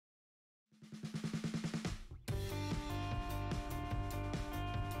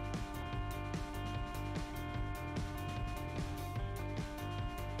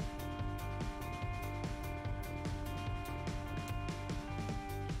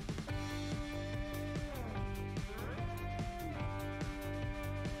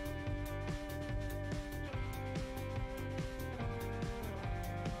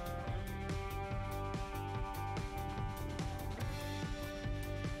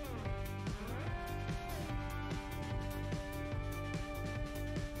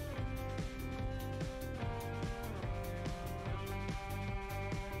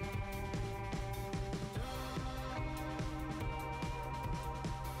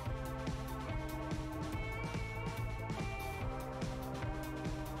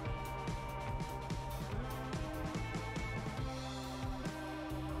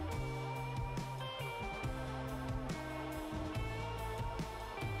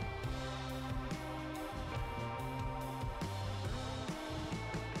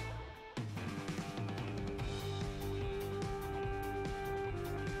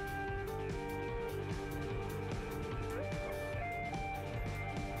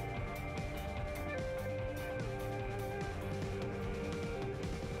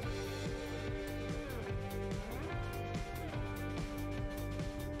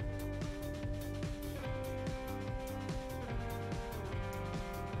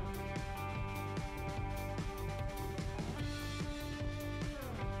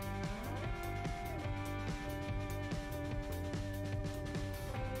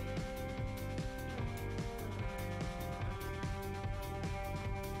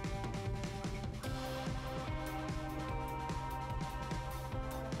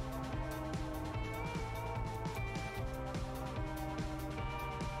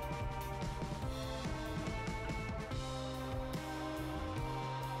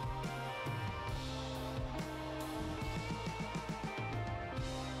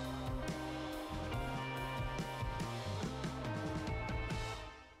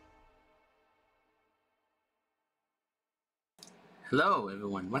Hello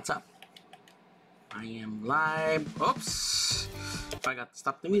everyone, what's up? I am live. Oops! I got to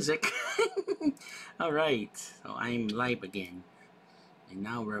stop the music. Alright, so I'm live again. And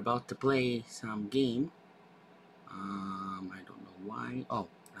now we're about to play some game. I don't know why. Oh,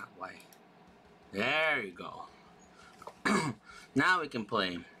 not why. There you go. Now we can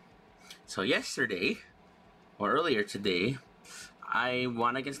play. So yesterday, or earlier today, I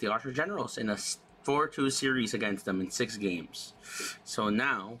won against the Ottawa Generals in a 4-2 series against them in 6 games. So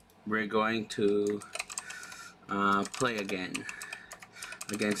now we're going to play again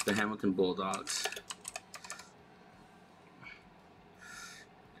against the Hamilton Bulldogs.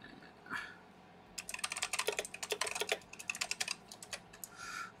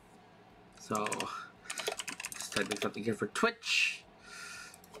 So just typing something here for Twitch,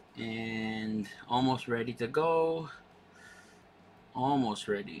 and almost ready to go. Almost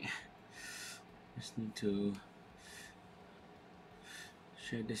ready. Just need to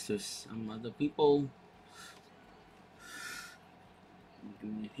share this to some other people. I'm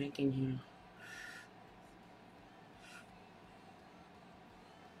doing hacking here.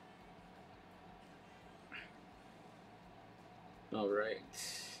 Alright.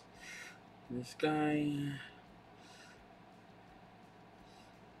 This guy.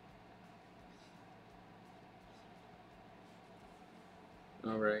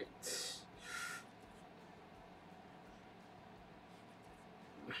 Alright.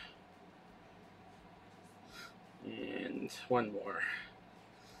 And one more.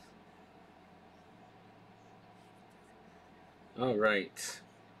 Alright.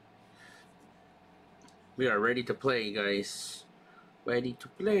 We are ready to play, guys. Ready to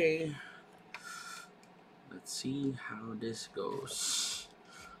play. Let's see how this goes.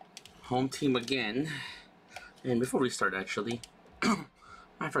 Home team again. And before we start, actually,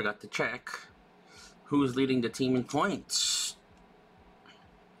 I forgot to check who's leading the team in points.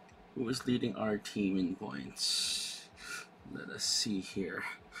 Who is leading our team in points? Let us see here.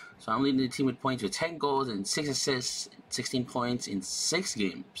 So I'm leading the team with points with 10 goals and 6 assists, 16 points in 6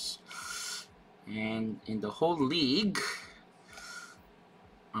 games. And in the whole league,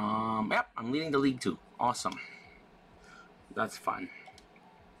 yep, I'm leading the league too. Awesome. That's fun.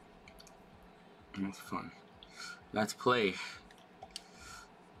 That's fun. Let's play.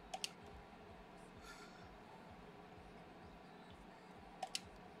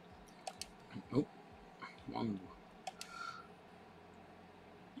 Oh, wrong.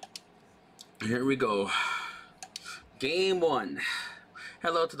 Here we go. Game 1.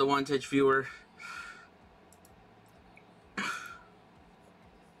 Hello to the One-Touch viewer.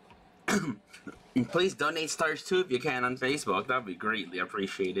 And please donate stars too if you can on Facebook. That would be greatly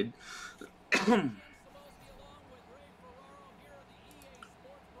appreciated.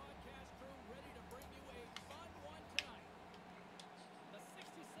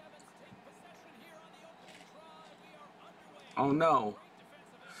 Oh no.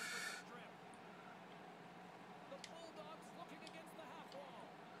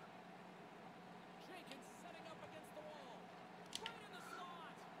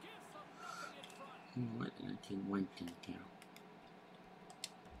 What? I can one thing here.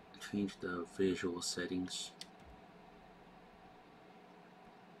 Change the visual settings.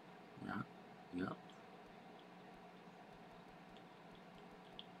 Yeah. Yep.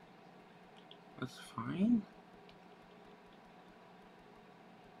 That's fine.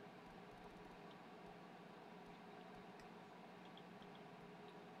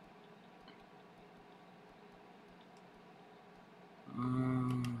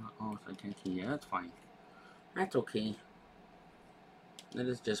 Oh, so I can't see. Yeah, that's fine. That's okay. Let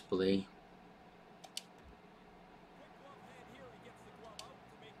us just play.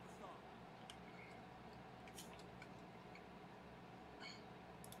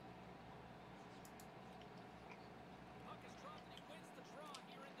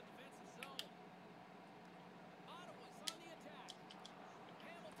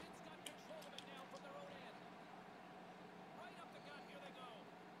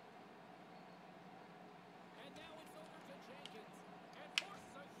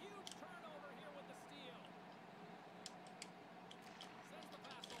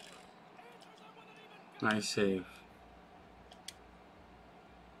 Nice save.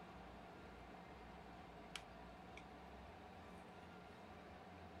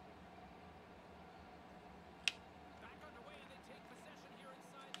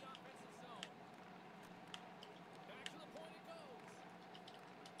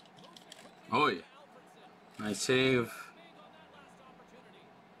 Oi. Nice save.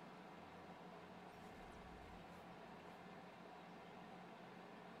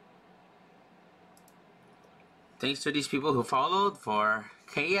 thanks to these people who followed. For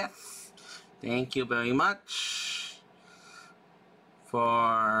KF, thank you very much.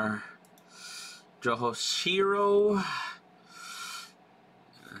 For Johoshiro,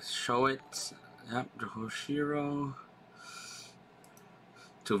 show it. Yep, Johoshiro.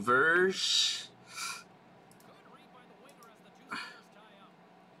 To Verge.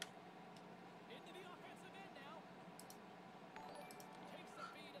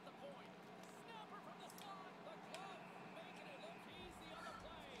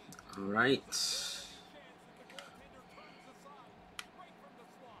 All right.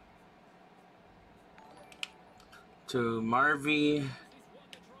 To Marvy.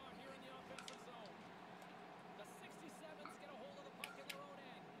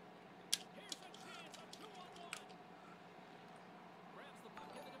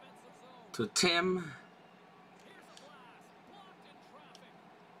 To Tim.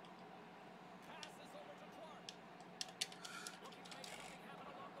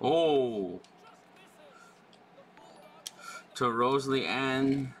 Oh. To Rosalie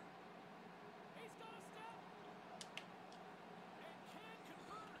Ann.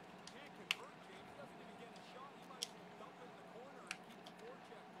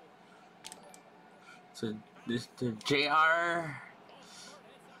 To JR.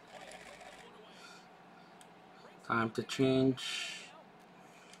 Time to change.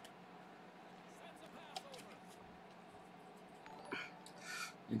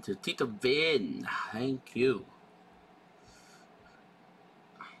 Into Tito Vin. Thank you.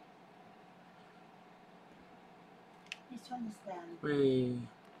 Wait.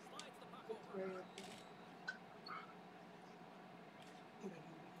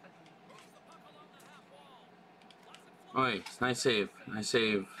 Oh, wait. Nice save. Nice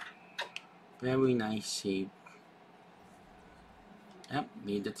save. Very nice save. Yep,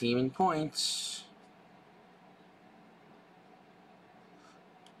 lead the team in points.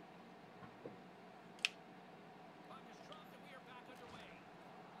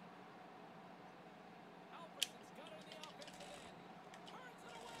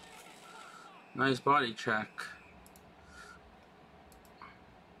 Nice body check.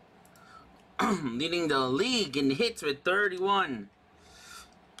 Leading the league in hits with 31.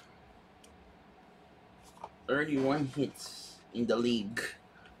 31 hits in the league.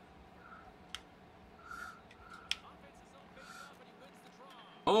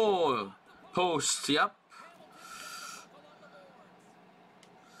 Oh, post, yep.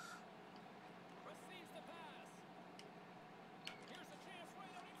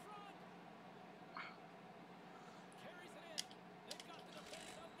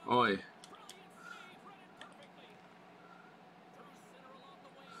 Oi.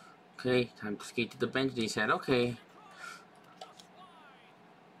 Okay, time to skate to the bench. They said, okay.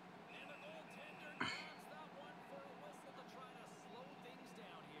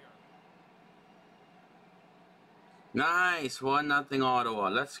 Nice, 1-0 Ottawa.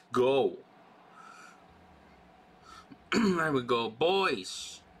 Let's go. There we go,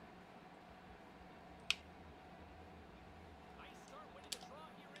 boys.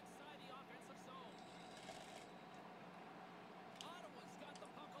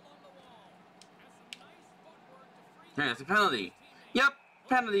 Yeah, it's a penalty. Yep,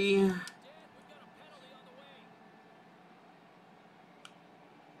 penalty.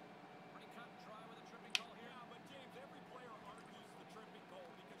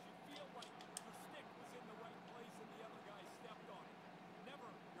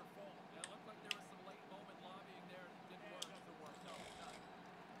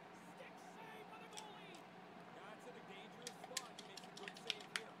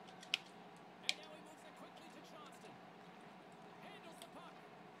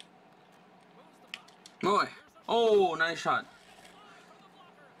 Boy. Oh, nice shot.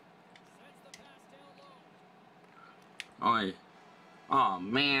 Oi. Oh,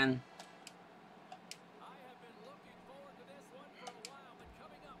 man.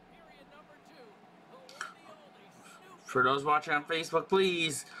 For those watching on Facebook,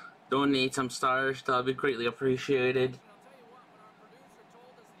 please donate some stars. That would be greatly appreciated.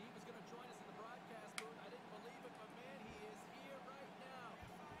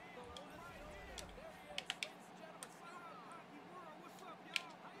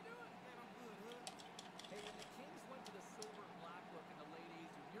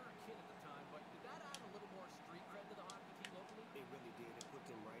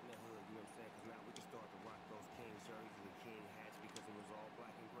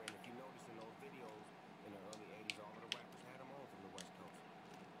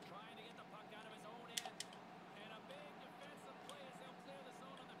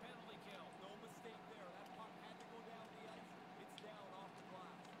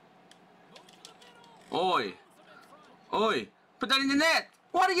 Oi! Oi! Put that in the net!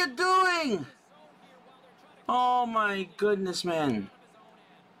 What are you doing? Oh my goodness, man.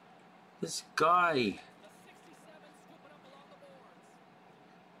 This guy.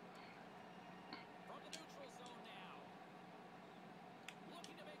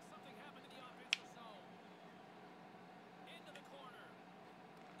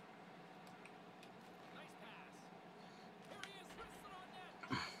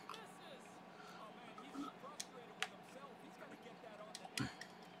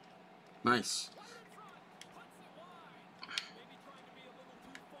 Nice.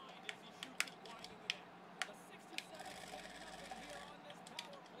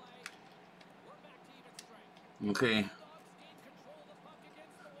 Okay.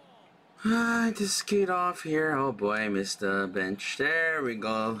 Just skate off here. Oh boy, I missed the bench. There we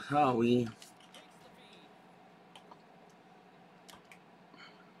go. Oh, we.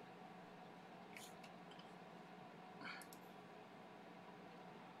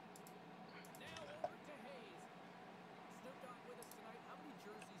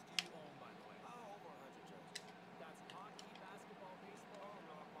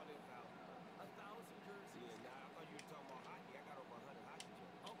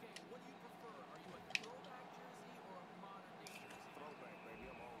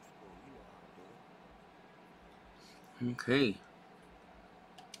 Okay.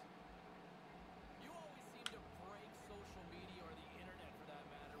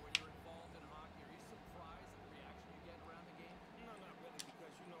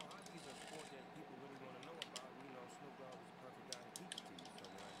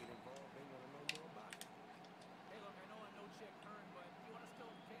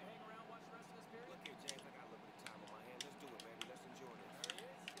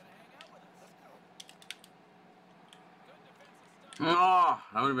 Oh,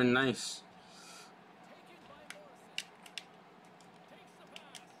 that would have been nice.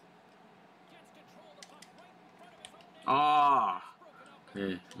 Oh,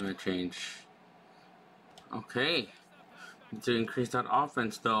 okay, I'm gonna change. Okay, need to increase that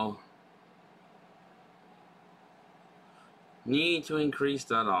offense though. Need to increase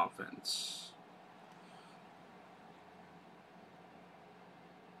that offense.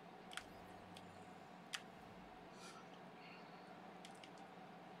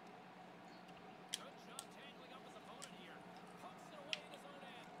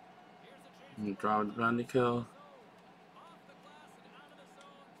 And draw the penalty kill.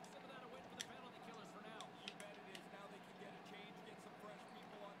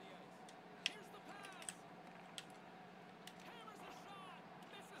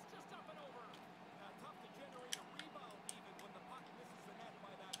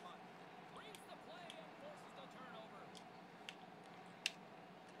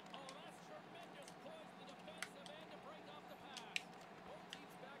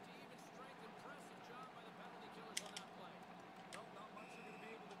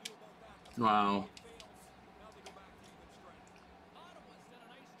 Wow.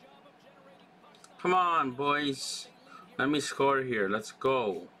 Come on, boys. Let me score here. Let's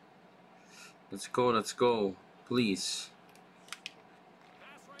go. Let's go, let's go. Please.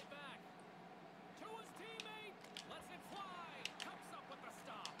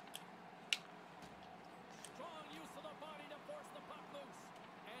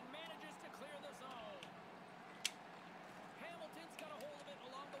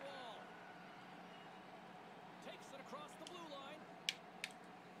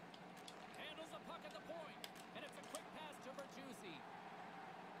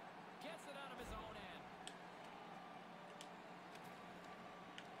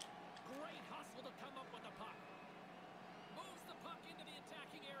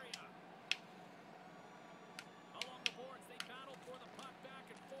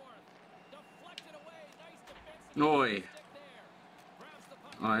 Oi.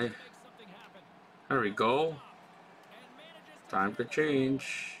 Aye. There we go. Time to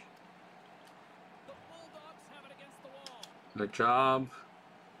change. Good job.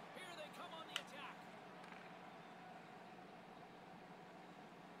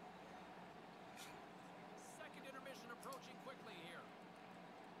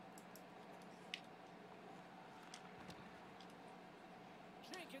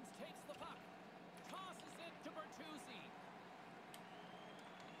 Takes the puck, tosses it to Bertuzzi.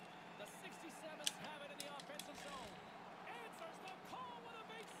 The 67s have it in the offensive zone. Answers the call with a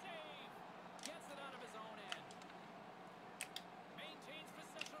big save. Gets it out of his own end. Maintains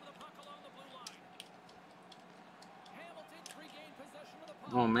possession of the puck along the blue line. Hamilton regained possession of the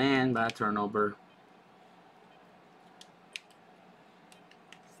puck. Oh man, bad turnover.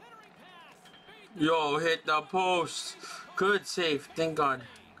 Centering pass. Beat Yo, hit the post. Good save. Thank God.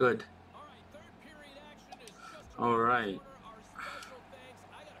 Good. All right, third period action is just All around the right. corner. Our special thanks.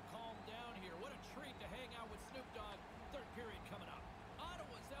 I gotta calm down here. What a treat to hang out with Snoop Dogg. Third period coming up.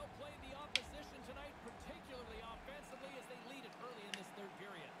 Ottawa's outplayed the opposition tonight, particularly offensively, as they lead it early in this third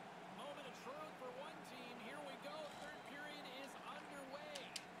period. Moment of truth for one team. Here we go. Third period is underway.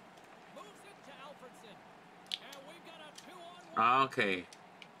 Moves it to Alfredson. And we've got a 2-on-1. Okay.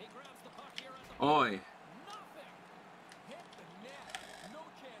 He grabs the puck here at the Oi. nothing. Hit the net. No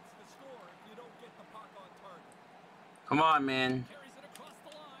chance to score if you don't get the puck on target. Come on, man. Carries it across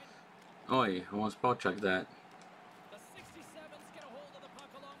the line. Oi. Almost spell check that. The 67s get a hold of the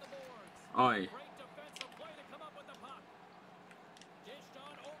puck along the boards. Oi. Great defensive play to come up with the puck. Dished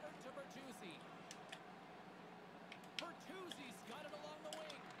on over to Bertuzzi. Bertuzzi's got it along the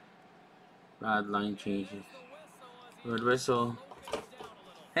wing. Bad line changes. There's the whistle as he Good whistle. slow things down a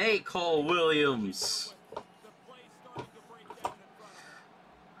little. Hey, Cole Williams. The play starting to break down in front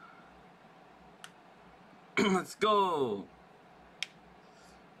of him. Let's go.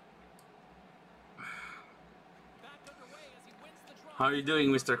 Back underway as he wins the draw. How are you doing,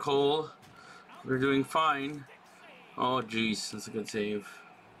 Mr. Cole? We're doing fine. Oh, jeez. That's a good save.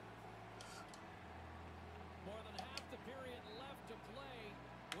 More than half the period left to play.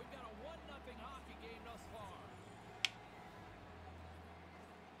 We've got a 1-0 hockey game thus far.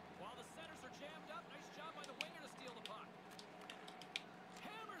 While the centers are jammed up, nice job by the winger to steal the puck.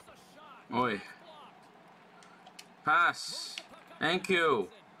 Hammers a shot. Oi. Blocked. Pass. The puck up Thank to you.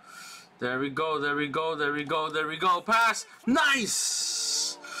 Johnson. There we go. There we go. There we go. There we go. Pass.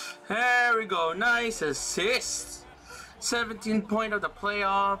 Nice. There we go. Nice assist. 17 point of the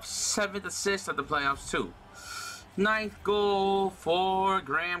playoffs. 7th assist of the playoffs too. 9th goal for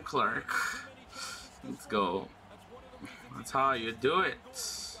Graham Clark. Let's go. That's how you do it. Got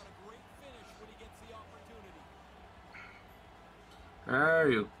a great finish when he gets the opportunity. There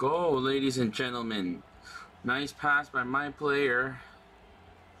you go, ladies and gentlemen. Nice pass by my player.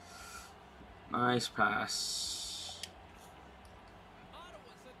 Nice pass.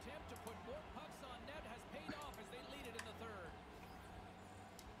 Ottawa's attempt to put more pucks on net has paid off as they lead it in the third.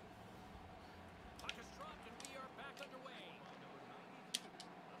 Puck is dropped and we are back underway.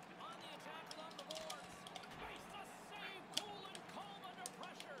 On the attack along the boards. Makes the save. Cool and calm under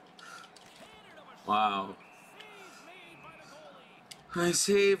pressure. Cannon of a shot. Wow. Save made by the goalie. Nice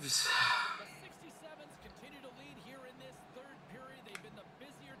saves. The 67s continue to lead here in this third period. They've been the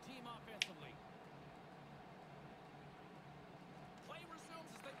busier team offensively. Play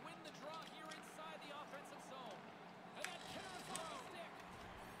resumes as they win the draw here inside the offensive zone. And that carries on the stick.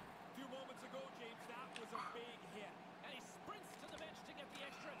 A few moments ago, James, that was a big hit. And he sprints to the bench to get the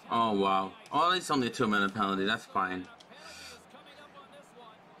extra attack. Oh wow. Oh, it's only a 2-minute penalty. That's So fine. a penalty is coming up on this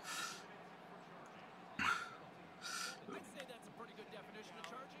one. I'd say that's a pretty good definition of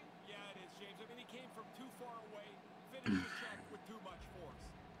charging. Yeah, it is, James. I mean, he came from too far away, finished the check with too much force.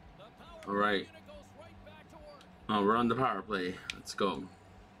 The power All right. unit goes right back to work. Oh, we're on the power play. Let's go.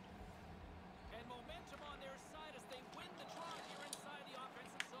 And momentum on their side as they win the draw here inside the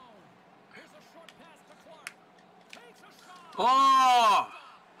offensive zone. Here's a short pass to Clark. Takes a shot. Oh!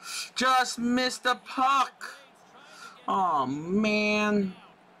 Just missed the puck. Blades trying to get Oh man. down.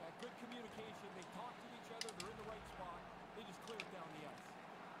 That good communication. They talk to each other. They're in the right spot. They just clear it down the ice.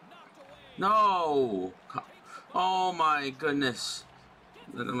 Knocked away. No. Oh my goodness.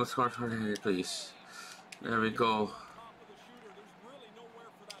 Let's score for here, please. There we go. Top of the shooter. There's really nowhere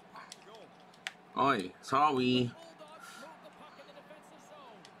for that puck to go. Oi, sorry. Bulldogs move the puck in the defensive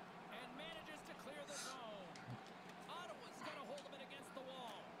zone and manages to clear the zone. Ottawa's got a hold of it against the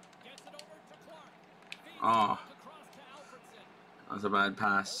wall. Gets it over to Clark. Feeds Oh. it across to Alfredson. That's a bad Over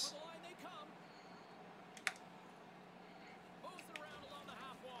pass. the line they come. Moves it around along the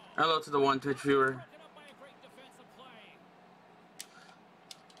half wall. Hello to the one Twitch viewer. Broken up by a great defensive play.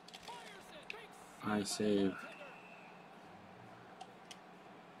 Fires it. Big Nice save save. by the goaltender.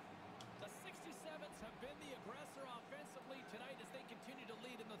 The 67s have been the aggressor offensively tonight as they continue to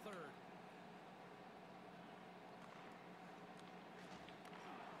lead in the third.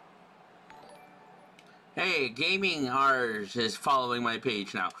 Hey, Gaming Ours is following my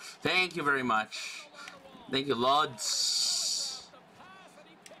page now. Thank you very much. Thank you, Lods. The pass and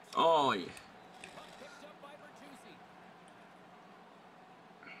he picks it. Oi. Puck picked up by Bertuzzi.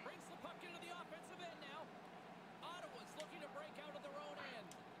 Brings the puck into the offensive end now. Ottawa's looking to break out of their own end.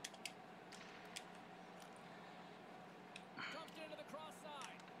 Dumped into the cross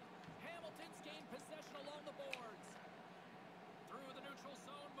side. Hamilton's gained possession along the boards. Through the neutral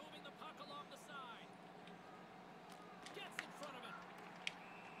zone, moving the puck along the side. Gets in front of it.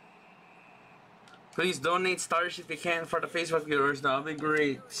 Please donate stars if you can for the Facebook viewers. That'll be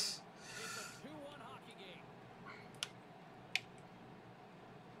great. It's a 2-1 hockey game.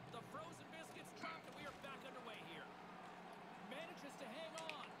 The frozen biscuits dropped and we are back underway here. Manages to hang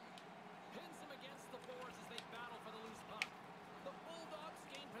on. Pins him against the boards as they battle for the loose puck. The Bulldogs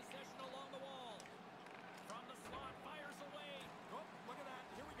gain possession along the wall. From the slot, fires away. Oh, look at that.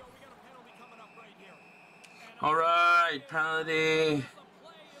 Here we go. We got a penalty coming up right here. All right, penalty. The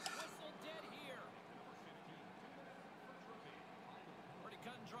play is whistled dead here. Pretty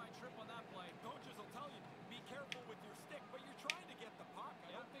cut and dry trip on that play. Coaches will tell you, be careful with your stick, but you're trying to get the puck.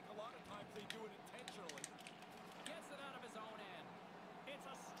 I don't think a lot of times they do it intentionally. Gets it out of his own end. It's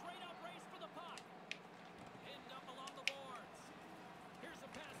a straight-up race for the puck. Pinned up along the boards. Here's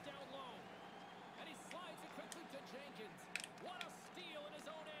a pass down low. And he slides it quickly to Jenkins. What a steal in his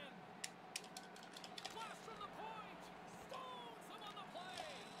own end. Flash from the point. Stones him on the play.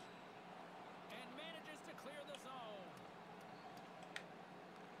 And manages to clear the zone.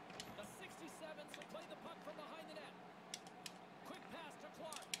 The 67s will play the puck from behind the net. Quick pass to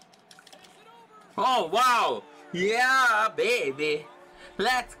Clark. Sends it over. Oh, wow. Yeah, baby.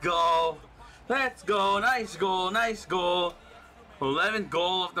 Let's go. Let's go. Nice goal. Nice goal. 11th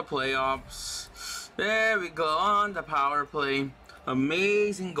goal of the playoffs. There we go on the power play.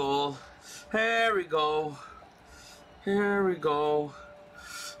 Amazing goal. Here we go. Here we go.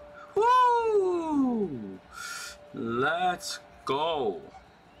 Woo! Let's go.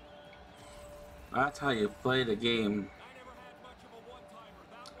 That's how you play the game. I never had much of a one-timer.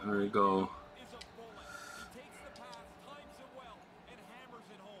 That There one we go. is a bullet. He takes the pass, times it well, and hammers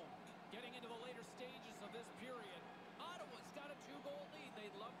it home. Getting into the later stages of this period, Ottawa's got a 2-goal lead.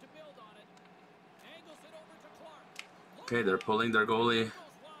 They'd love to build on it. Angles it over to Clark. Okay, they're pulling their goalie. Goes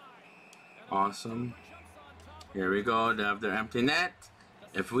wide. Awesome. Jumps on top of Here we go. They have their empty net.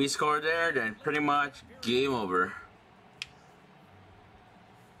 If we score there, then pretty much game over.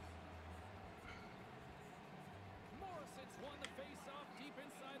 Morrison's won the face-off deep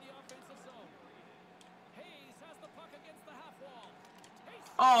inside the offensive zone. Hayes has the puck against the half wall.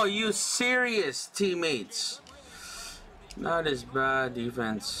 Hayes Oh, you serious, teammates? That is bad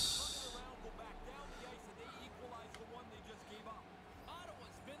defense. Go back down the ice, and they equalize the one they just gave up.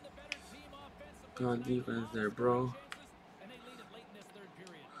 Ottawa's been the better team offensively. Good tonight. defense there, bro. And they lead it late in this third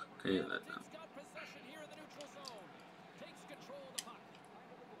period. Okay, let them. Hamilton's got possession here in the neutral zone. Takes control of the puck.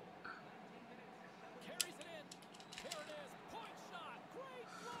 Carries it in. There it is. Point shot. Great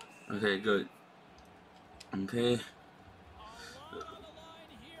glove. Okay, good. Okay. A lot on the line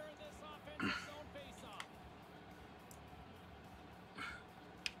here in this offensive zone faceoff.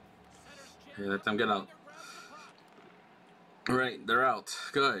 Centers Okay, let them get out. grabs the puck. Alright, they're out.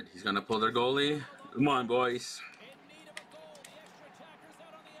 Good. He's gonna pull their goalie. Come on, boys. In need of a goal. The extra attackers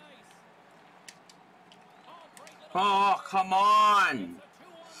out on the ice. Oh, great little Oh, come on. It's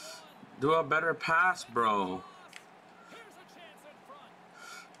a 2-on-1. Do a better pass, bro. Here's a chance in front.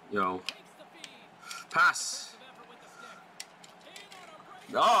 Yo. Takes the feed. Pass. Effort with the stick.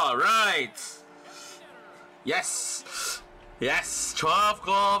 In on a break. Alright. Yes. Yes. 12th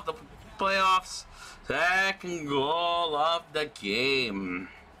goal of the playoffs. Second goal of the game.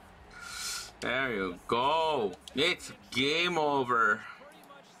 There you go. It's game over. Pretty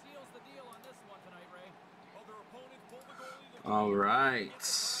much seals the deal on this one tonight, Ray. Other opponents pull the goalie. The All right.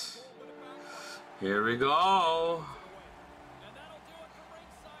 Here we go. And that'll do it for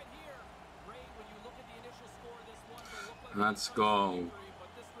ringside here. Ray, when you look at the initial score of this one, it'll look like Let's a go. victory,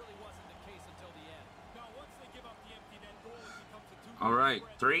 but this really wasn't the case until the end. Now, once they give up the empty net goal, it becomes a 2-2 All right.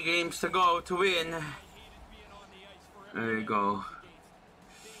 3 games to go to win. I hated being on the ice for There you go. against.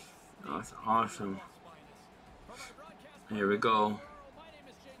 That's awesome. Plus minus. From our broadcast Here we go. my name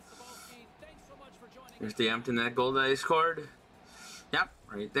is James Cebulski. Thanks so much for joining Here's us. the empty net goal that I scored. Yep,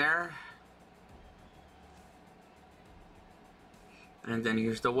 right there. And then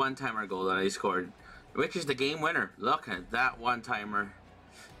here's the one-timer goal that I scored, which is the game winner. Look at that one-timer.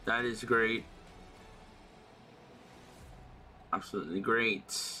 That is great. Absolutely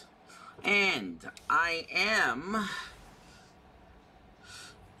great. And I am...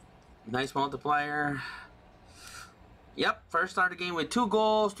 Nice multiplier. Yep, first started the game with 2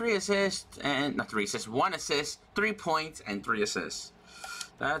 goals, 3 assists, and not 3 assists, 1 assist, 3 points, and 3 assists.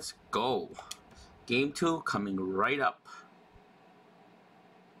 Let's go. Game 2 coming right up.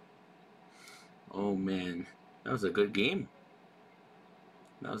 Oh man, that was a good game.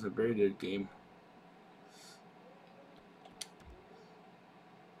 That was a very good game.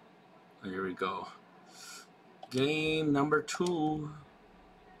 Here we go. Game number 2.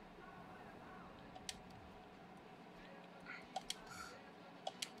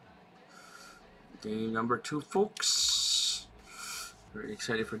 Game number 2, folks. Very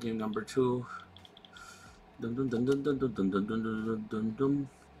excited for game number 2. Dun, dun, dun, dun, dun, dun, dun, dun, dun, dun, dun, dun.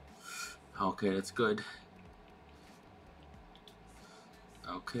 Okay, that's good.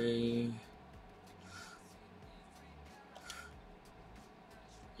 Okay.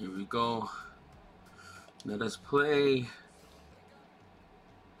 Here we go. Let us play.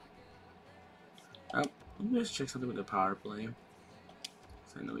 Oh, let me just check something with the power play.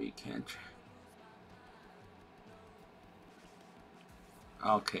 I know you can't.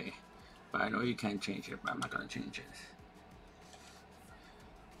 Okay. But I know you can't change it, but I'm not gonna change it.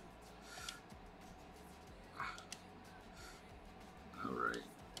 Alright.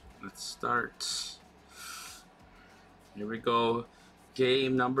 Let's start. Here we go.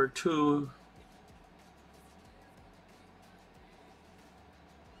 Game number 2.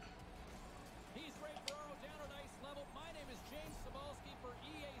 He's ready for Oro down at ice level. My name is James Cebulski for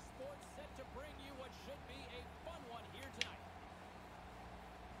EA Sports, set to bring you what should be a fun one here tonight.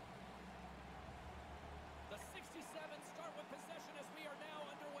 The 67 start with possession as we are now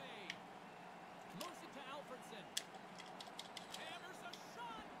underway. Moves it to Alfredson. Hammers a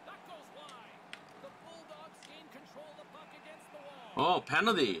shot. That goes wide. The Bulldogs gain control of the puck against the wall. Oh,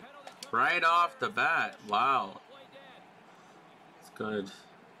 penalty. Right off the bat. Wow. It's good.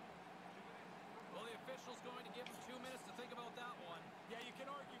 Well, the official's going to give him 2 minutes to think about that one. Yeah, you can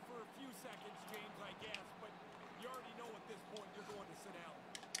argue for a few seconds, James, I guess, but you already know at this point you're going to sit down.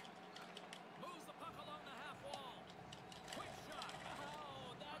 Moves the puck along the half wall. Quick shot.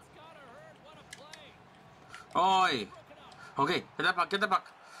 Oh, that's gotta hurt. What a play. Oi. Broken up. Okay, get that puck, get the puck.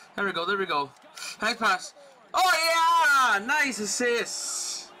 There we go, there we go. Nice pass. Oh yeah! Nice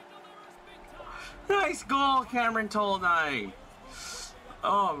assist. Nice goal, Cameron Tolnai.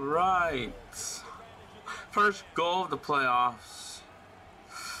 Alright. First goal of the playoffs.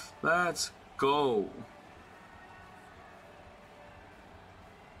 Let's go.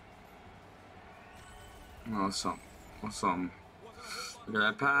 Awesome. Awesome. Look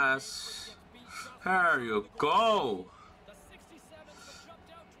at that pass. There you go. The 67s have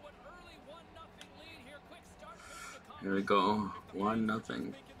jumped out to an early 1-0 lead here. Quick start. Here we go. 1-0.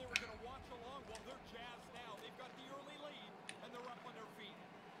 Thinking they were going to watch along. Well, they're jazzed now. They've got the early lead, and they're up on their feet.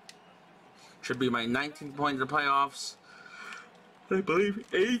 Should be my 19th point of the playoffs. I believe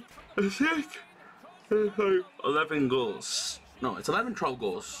 8 assists. 11 goals. No, it's 11, 12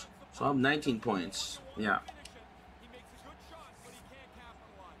 goals. So I'm 19 points. Yeah. He makes a good shot, but he can't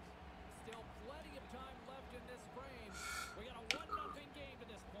capitalize. Still plenty of time left in this frame. We got a 1-0 game to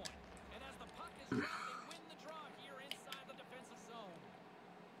this point. And as the puck is dropped, they win the draw here inside the defensive zone.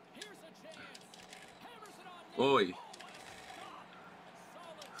 Here's a chance. Hammers it on net. Oi. Oh, what a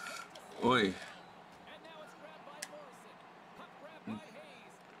stop. Solid kick to save. Oi. And now it's grabbed by Morrison. Puck grabbed by Hayes.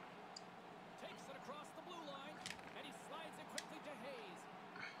 Takes it across the blue line, and he slides it quickly to Hayes.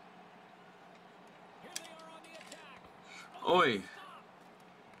 Here they are on the attack. Oi.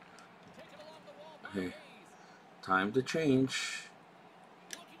 Stop. Taken along the wall by Hey. Hayes. Time to change.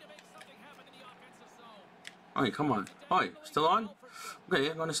 Looking to make something happen in the offensive zone. Oi, come on. Oi, still on? Okay,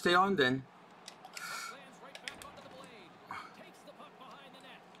 I'm gonna stay on then. Puck lands right back onto the blade. Takes the puck behind the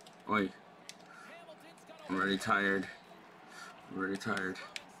net. Oi, Hamilton's got I'm already tired. I'm already tired.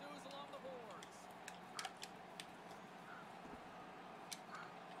 ensues along the boards.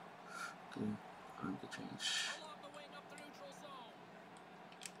 Okay, time to change. Along the wing up the neutral zone.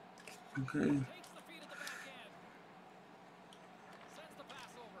 Okay. Takes the feed at the back end. Sends the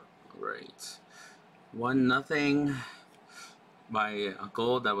pass over. Right. 1-0 by a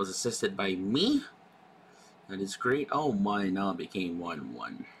goal that was assisted by me. That is great. Oh my, now it became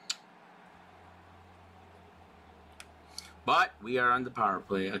 1-1. But we are on the power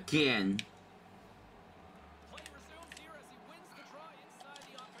play again. Play resumes here as he wins the draw inside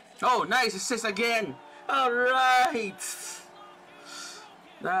the offensive Oh, nice assist again. All right.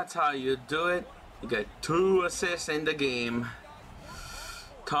 That's how you do it. You get 2 assists in the game.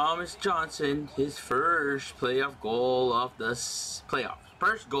 Thomas Johnson, his first playoff goal of the playoffs.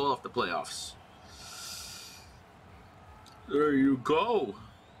 First goal of the playoffs. There you go.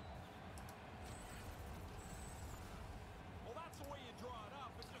 Well, that's the way you draw it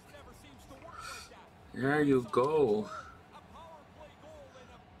up. It just never seems to work like that. There you go. A power play goal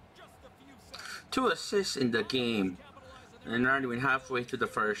in just a few seconds. 2 assists in the game. And not even halfway to the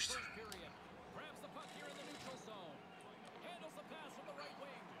first. period. Grabs the puck here in the neutral zone. Handles the pass from the right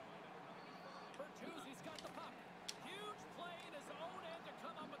wing. Bertuzzi's got the puck. Huge play in his own end to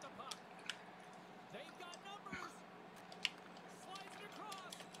come up with the puck. They've got numbers. Slides it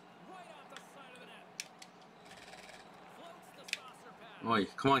across. Right off the side of the net. Floats the saucer pass. Oi,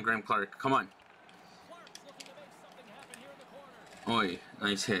 come on, Graham Clark. Come on. Oi,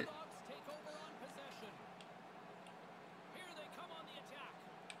 nice hit. Bulldogs take over on possession. Here they come on the attack.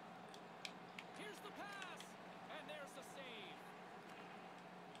 Here's the pass, and there's the save.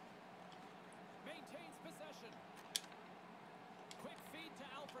 Maintains possession. Quick feed to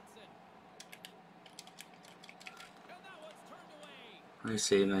Alfredson. And that one's turned away. Nice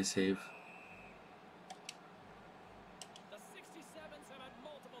save, nice save. The 67s have had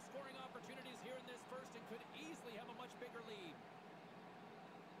multiple scoring opportunities here in this first and could easily have a much bigger lead.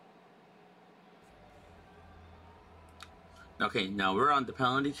 Okay, now we're on the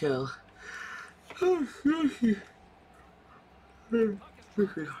penalty kill. Puck is dropped, wins the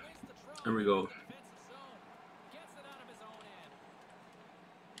draw There we go. in the defensive zone. Gets it out of his own end.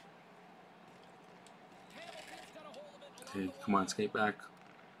 Hamilton's got a hold of it along Okay, the come on, wall. skate back.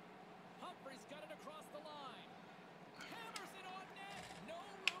 Humphrey's got it across the line. Hammers it on net. No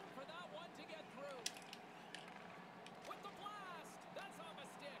room for that one to get through. With the blast, that's on the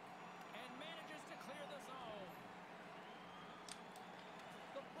stick, and manages to clear the zone.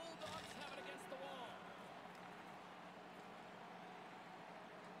 The Bulldogs have it against the wall.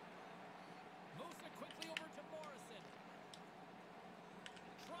 Moves it quickly over to Morrison.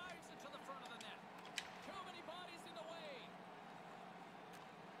 Drives it to the front of the net. Too many bodies in the way.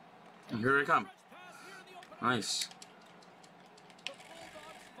 And here they come. Stretch pass here in the open ice. Nice. The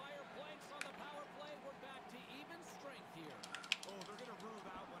Bulldogs fire blanks on the power play. We're back to even strength here. Oh, they're going to rue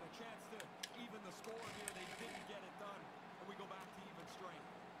that one. A chance to even the score here. They didn't get it done. And we go back to even strength.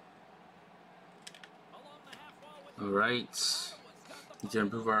 Along the half wall with All right. Need to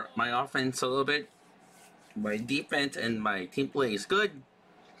improve my offense a little bit. My defense and my team play is good.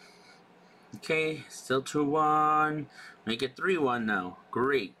 Okay, still 2-1. Make it 3-1 now.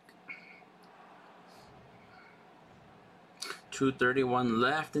 Great. 2:31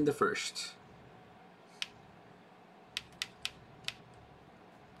 left in the first.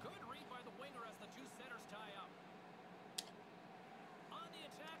 Good read by the winger as the two centers tie up. On the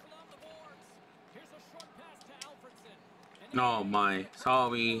attack along the boards. Here's a short pass to Alfredson. And Oh my,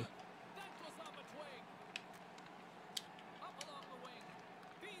 sorry. that goes off a twig. Up along the wing.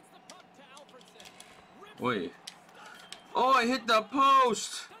 Feeds the puck to Alfredson. Rips Oi. it. Oh, I hit the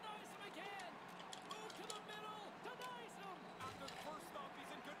post. Denies him again. Move to the middle. Denies him. After the first stop,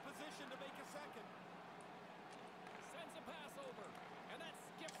 he's in good position to make a second. Sends a pass over. And that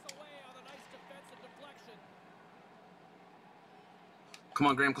skips away on a nice defensive deflection. Come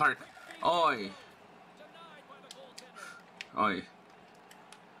on, Graham Clark. Oi. Denied by the goaltender. Oi.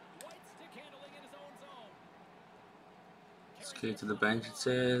 White stick handling in his own zone. Okay, to the bench it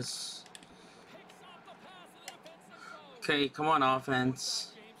says. Picks off the pass in the defensive zone. Okay, come on,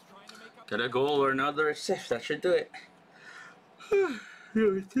 offense. James trying to make up. Get a goal or another assist. That should do it.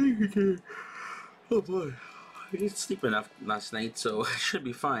 Oh boy. I didn't sleep enough last night, so I should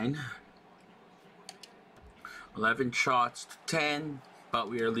be fine. 11 shots to 10, but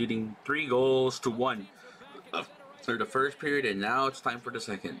we are leading 3 goals to 1 for the first period, and now it's time for the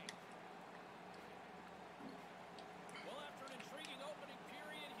second. Well, after an intriguing opening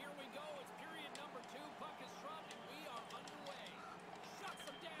period, here we go. It's period number 2. Puck is dropped, and we are underway. Shuts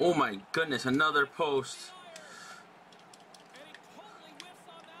him down. Oh my goodness, another post. And he totally whiffs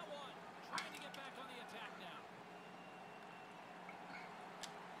on that one. Trying to get back on the attack now.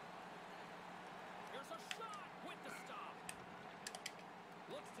 Here's a shot with the stop.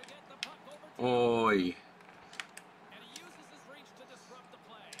 Looks to get the puck over to Oi. and he uses his reach to disrupt the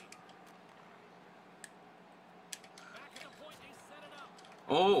play. Back at the point, they set it up.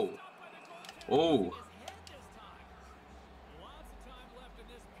 Oh. Stopped by the goaltender. Oh. His head this time. Lots of time left in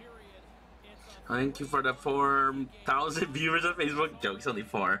this period. It's a Thank you for the 4,000 viewers on Facebook. Joke's only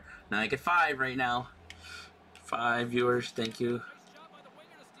 4. Now I get 5 right now. 5 viewers, thank you. nice job by the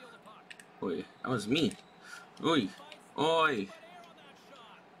winger to steal the puck. Oi, that was me. Oi. Oi. But air on that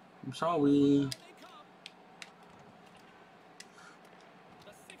shot. I'm sorry. They come.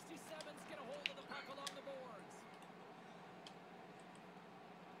 The 67s get a hold of the puck along the boards.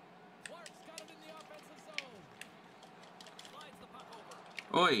 Clark's got it in the offensive zone. Slides the puck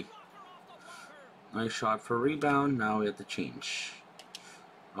over. Oi. Blocker off the blocker. Nice shot for rebound. Now we have to change.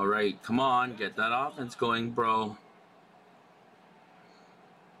 Alright, come on. Get that offense going, bro.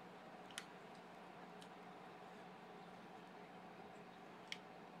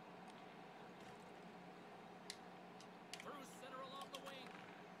 Through center along the wing.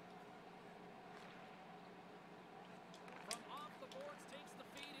 From off the boards takes the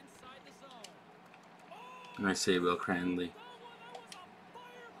feed inside the zone. Oh! Nice save, Will Cranley. That was a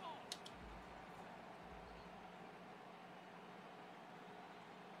fireball.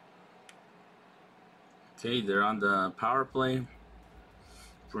 Okay, they're on the power play.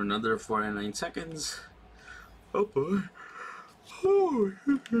 for another 49 seconds. Oh boy. Oh. Off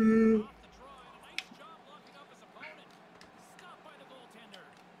the try, and a nice job locking up his opponent. Stopped by the goaltender.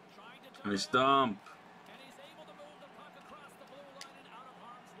 Trying to dump Nice it out. dump. And he's able to move the puck across the blue line and out of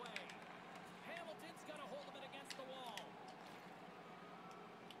harm's way. Hamilton's got a hold of it against the wall.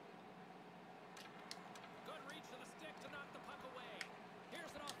 Good reach to the stick to knock the puck away.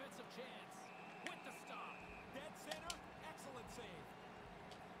 Here's an offensive chance. With the stop. Dead center, excellent save.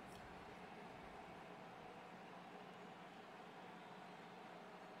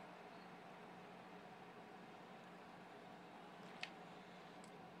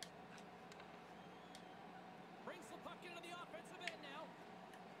 Brings the puck into the offensive end now.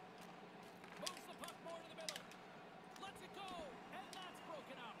 Moves the puck more to the middle. Lets it go. And that's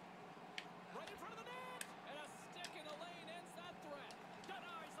broken up. Right in front of the net. And a stick in the lane ends that threat.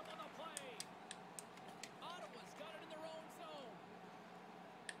 Denies him on the play. Ottawa's got it in their own zone.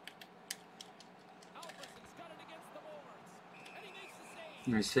 Alfredson's got it against the boards. And he makes the save.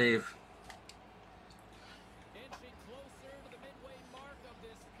 Nice save. Inching closer to the midway mark of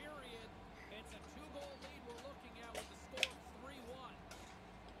this period. It's a 2-goal lead we're looking at with the score of 3-1.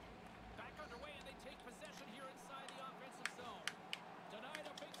 Back underway, and they take possession here inside the offensive zone. Denied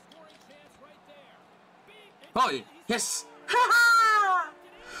a big scoring chance right there. Oh, yes.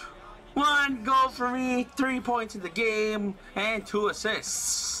 One goal for me, 3 points in the game, and 2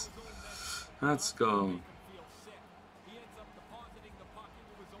 assists. Let's go. Feel sick. He ends up depositing the puck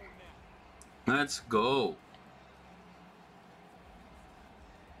into his own net. Let's go.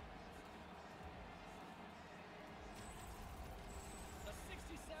 The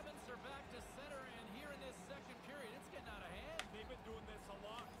 67s are back to center, and here in this second period, it's getting out of hand. They've been doing this a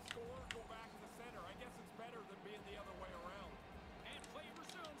lot. Score, go back to center. I guess it's better than being the other way around. And play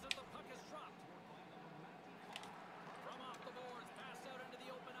resumes as the puck is dropped. From off the boards, passed out into the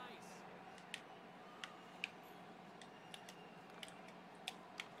open ice.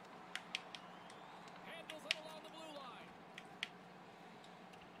 Handles it along the blue line.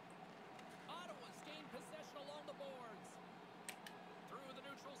 Ottawa's gained possession along the boards. Through the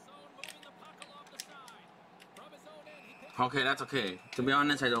neutral zone, moving the puck along the side. From his own end, he picks Okay, that's okay. To be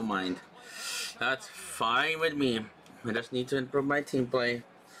honest, I don't mind. That's fine with me. I just need to improve my team play. and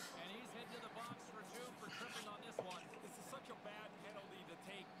he's heading to the box for 2 for tripping on this one. This is such a bad penalty to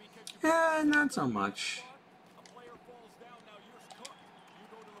take because you Yeah, not so much. a player falls down, now you're cooked. You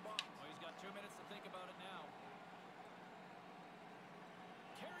go to the box. Oh, he's got 2 minutes to think about it now.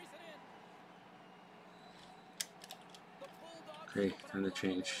 Carries it in. The Bulldogs Okay, open time to up along the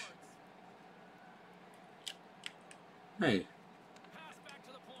change. boards. Hey, Pass back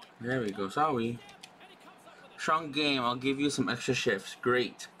to the point. there we go. Sorry. And he comes up with it. Strong game. I'll give you some extra shifts.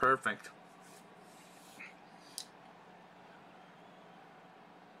 Great. Perfect.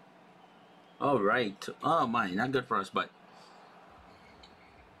 All right. Oh my, not good for us, but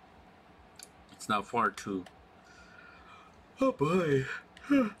it's now 4-2. Oh boy. Puck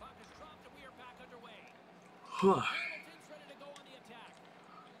is dropped, and we are back underway. Huh. Hamilton's ready to go on the attack.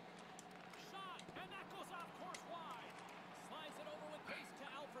 Shot, and that goes off course wide. Slides it over with pace to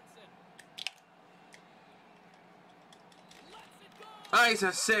Alfredson. Lets it go. Nice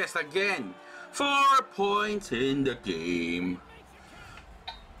assist again. 4 points in the game.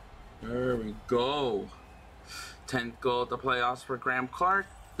 There we go. 10th goal of the playoffs for Graham Clark.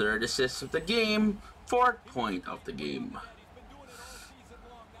 3rd assist of the game. 4th point of the game. He's been doing it all season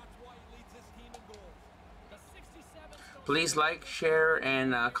long. That's why he leads his team in goals. The 67s don't Please like, share,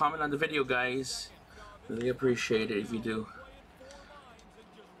 and comment on the video, guys. Really appreciate it if you do.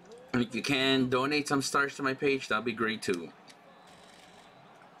 And if you can, donate some stars to my page. That'll be great too.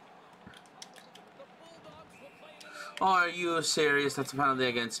 Oh, are you serious? That's a penalty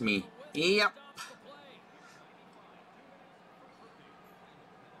against me. Yep.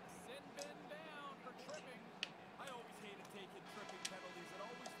 I always hated taking tripping penalties. It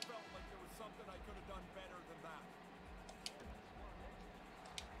always felt like there was something I could have done better than that.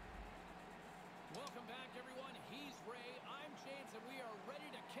 Welcome back, everyone. He's Ray, I'm James, and we are ready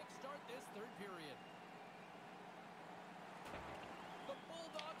to kickstart this 3rd period. The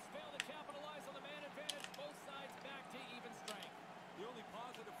Bulldogs fail to capitalize on the man advantage. Both sides back to even strength. The only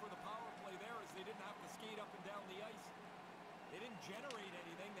positive for the power play there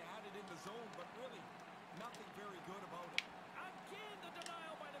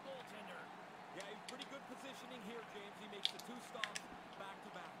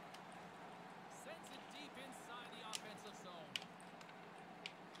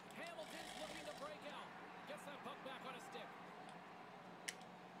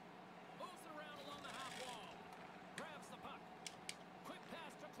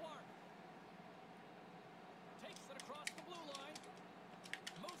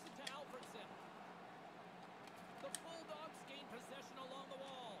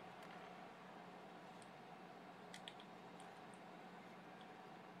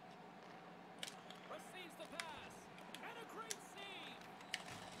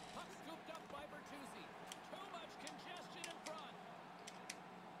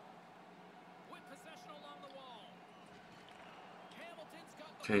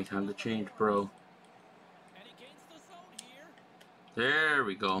Okay, time to change, bro. And he gains the zone here. There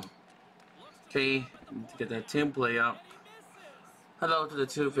we go. Looks to Okay, stop at the need to point get that now. team play up. And he misses. Hello to the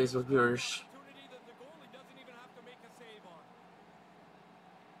 2 Facebook viewers. Opportunity that the goalie doesn't even have to make a save on.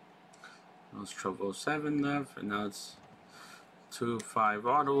 Now it's 12:07 left, and now it's 2-5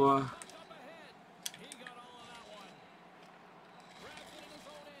 Ottawa. Puck up ahead. He got all of that one. Grabs it in his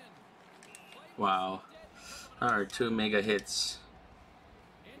own end. Play Wow. was dead because of an Alright, 2 mega hits.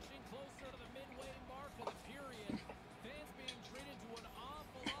 inching closer to the midway mark of the period. Fans being treated to an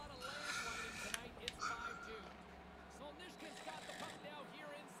awful lot of lamplighting tonight. It's 5-2. Solnishkin's got the puck now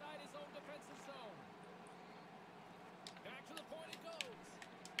here inside his own defensive zone. Back to the point it goes.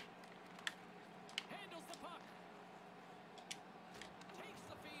 Handles the puck. Takes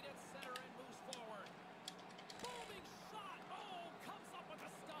the feed at center and moves forward. Booming shot. Oh, comes up with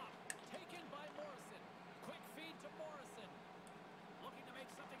a stop. Taken by Morrison. Quick feed to Morrison. Looking to make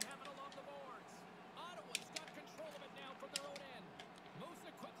something happen along the boards. Ottawa's got control of it now from their own end. Moves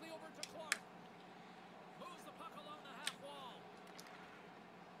it quickly over to Clark. Moves the puck along the half wall.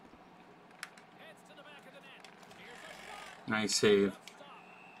 Heads to the back of the net. Here's a shot. Nice save. Good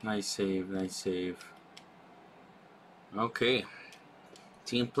stop. Nice save. Nice save. Okay.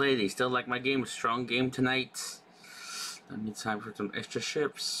 Team play. They still like my game. Strong game tonight. That means time for some extra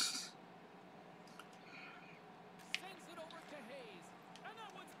ships. Sends it over to Hayes. And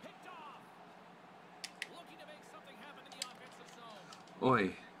that one's picked off. Looking to make something happen in the offensive zone.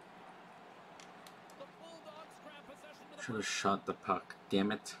 Oi. The Bulldogs grab possession with the Should have puck. shot the puck.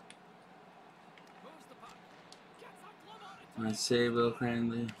 Damn it. Moves the puck. Gets a glove on it. Nice save, Will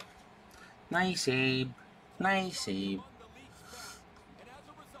Cranley. Nice save. Nice save. Among the league's best, and as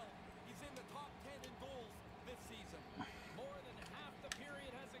a result, he's in the top 10 in goals this season. More than half the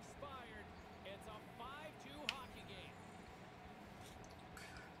period has expired. It's a 5-2 hockey game.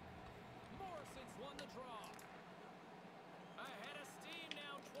 Morrison's won the draw. Ahead of steam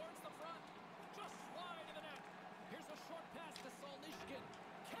now towards the front. Just wide of the net. Here's a short pass to Solnishkin.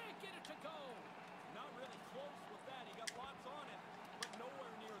 Can't get it to go. Not really close with that. He got lots on it, but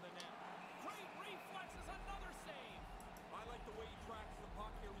nowhere near the net. Great reflexes, another save. I like the way he tracks the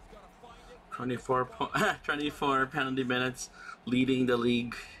puck here. He's got to find it. 24 penalty minutes, leading the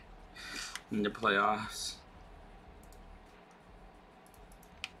league in the playoffs.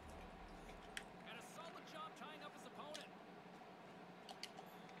 And a solid job tying up his opponent.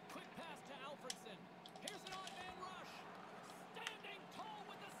 Quick pass to Alfredson. Here's an odd-man rush. Standing tall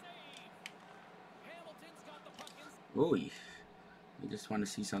with the save. Hamilton's got the puck in. Ooh, I just want to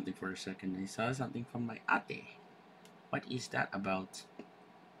see something for a second. I saw something from my ate. What is that about?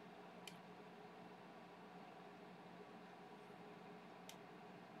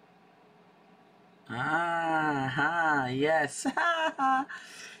 Ah, yes.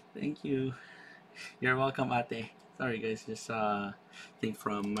 Thank you. You're welcome, ate. Sorry, guys. Just thing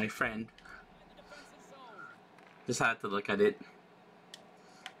from my friend. In the defensive zone. Just had to look at it.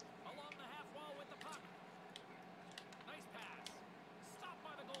 Along the half wall with the puck. Nice pass. Stopped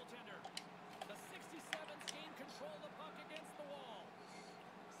by the goaltender. The 67's gained control of the puck against the wall.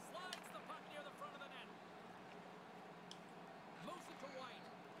 Slides the puck near the front of the net. Moves it to White.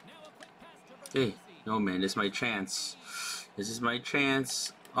 Now a quick pass to Hey, Bertuzzi. no man, this is my chance. This is my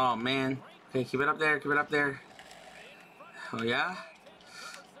chance. Oh man. Okay, keep it up there. Keep it up there. Oh yeah.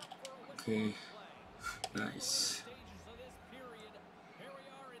 Okay. Nice. Stages of this period. Here we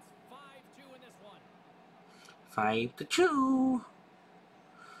are. It's 5-2 in this one. 5-2.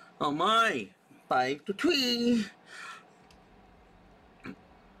 Oh my. 5-3.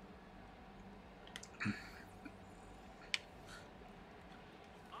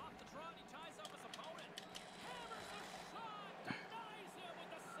 Off the trot, he ties up his opponent. Hammers the shot. Denies him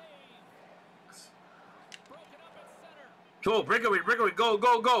with the save. Broken up at center. Go, breakaway, breakaway, go,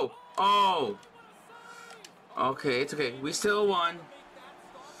 go, go. Oh. What a save! Okay, it's okay. We still won.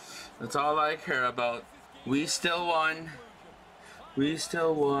 That's all I care about. We still won. We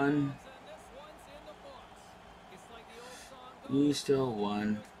still won. And this one's in the books. It's like the old song goes. We still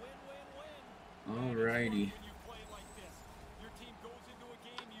won. Win, win, win. Alrighty. When you play like this, your team goes into a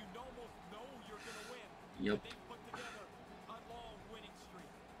game you almost know you're going to win. Yep. They put together a long winning streak.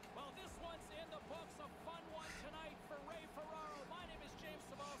 Well, this one's in the books. A fun one tonight for Ray Ferraro. My name is James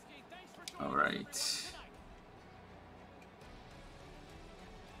Sabalski. Thanks for joining All us, right. everyone, tonight.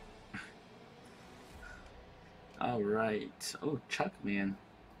 All right. Oh, Chuck, man.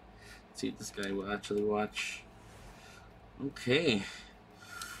 Let's see if this guy will actually watch. Okay.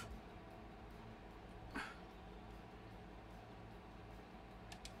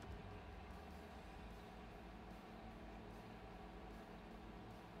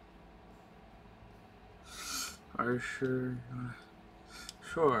 Are you sure?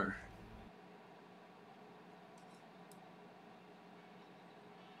 Sure.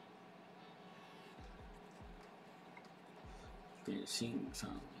 It seems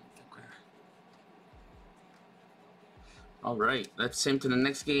something. All right, let's sim to the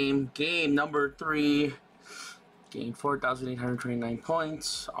next game. Game number 3. Game 4,829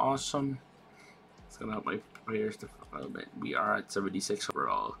 points. Awesome. It's gonna help my players to a little bit. We are at 76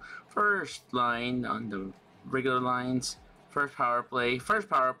 overall. First line on the regular lines. First power play. First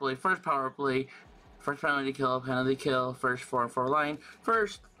power play. First power play. First penalty kill. Penalty kill. First 4-on-4 line.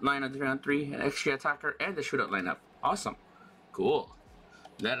 First line of the 3-on-3. An extra attacker and the shootout lineup. Awesome. Cool.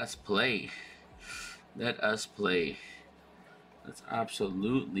 Let us play. Let us play. Let's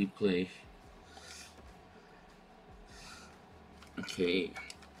absolutely play. Okay,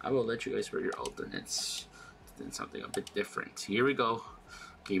 I will let you guys wear your alternates. Then something a bit different. Here we go.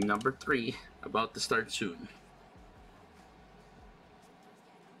 Game number 3, about to start soon.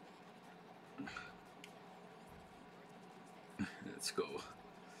 Let's go.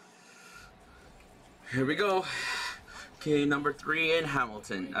 Here we go. Game number 3 in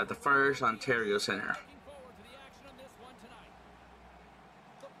Hamilton at the First Ontario Center. Looking forward to the action on this one tonight.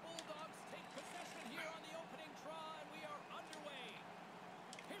 The Bulldogs take possession here on the opening draw, and we are underway.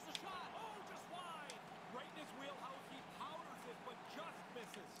 Here's a shot. Oh, just wide. Right in his wheelhouse, he powers it, but just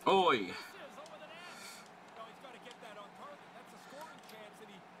misses. Oi! Misses over the net. Now he's got to get that on target. That's a scoring chance, and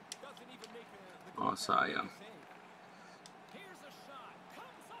he doesn't even make the Oh, Saya. save. Here's a shot.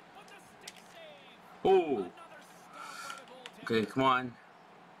 Comes up with the stick save. Oh! Another stop by the goaltender. Okay, come on.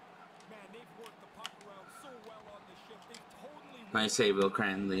 Man, they've worked the puck around so well on this shift. They've totally Nice save, Will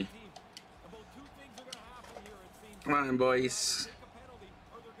Cranley. About 2 things are going to happen here, it seems. Come on, boys. Take a penalty,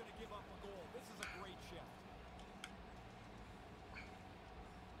 or they're going to give up a goal. This is a great shift.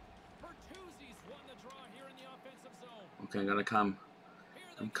 Bertuzzi's won the draw here in the offensive zone. Okay, I'm gonna come. Here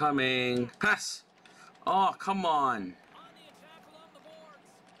they I'm coming. Pass! Oh, come on. on the attack along the boards.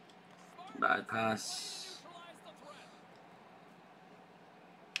 Smart Bad pass. neutralize the threat.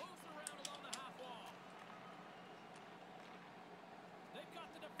 Moves around along the half wall. They've got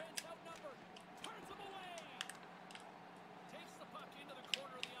the defense outnumbered. Turns them away. Takes the puck into the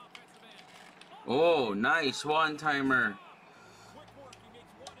corner of the offensive end. Oh, nice one-timer. Quick work. He makes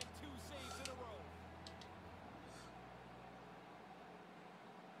 1 and 2 saves in a row.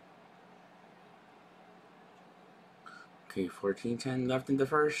 Okay, 14-10 left in the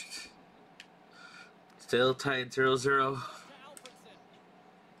first. Still tied 0-0. To Alfredson.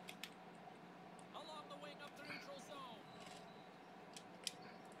 Along the wing up the neutral zone.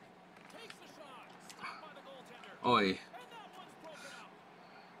 Takes the shot. Stopped by the goaltender. Oi. And that one's broken up.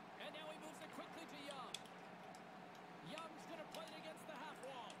 And now he moves it quickly to Young. Young's going to play it against the half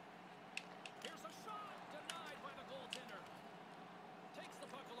wall. Here's a shot. Denied by the goaltender. Takes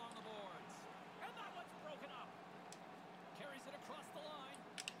the puck along the boards. And that one's broken up. Carries it across the line.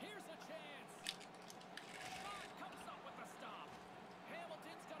 Here's a chance. Shot comes up with the stop.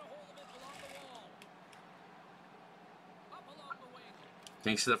 Hamilton's got a hold of it along the wall. Up along the wing.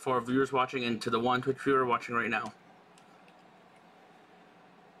 Thanks to the 4 viewers watching and to the 1 Twitch viewer watching right now.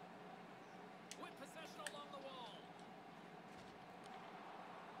 With possession along the wall.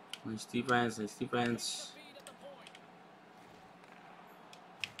 Nice defense, nice defense. Feed at the point.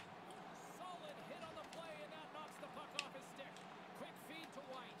 Solid hit on the play, and that knocks the puck off his stick. Quick feed to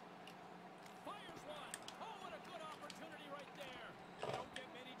White. Fires one. Oh, what a good opportunity right there. Don't get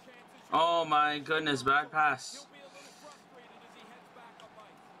many chances. Oh my goodness, bad pass. He'll be a little frustrated as he heads back up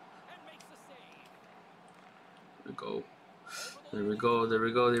ice. And makes the save. There we go. There we go, there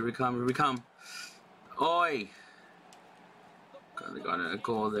we go, there we come, here we come. Oi! God, they got a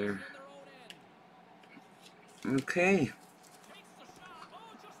goal there. In their own end. Okay. Takes the shot. Oh,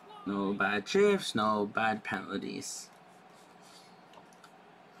 just wide. No bad shifts, no bad penalties.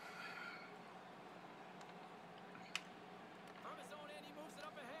 From his own end, he moves it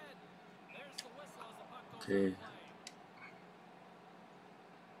up ahead. There's the whistle as the puck goes Okay. into play.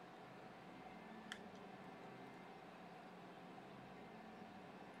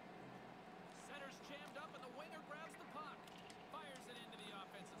 Center's jammed up, and the winger grabs the puck. Fires it into the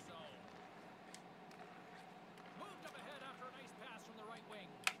offensive zone. Moved up ahead after a nice pass from the right wing.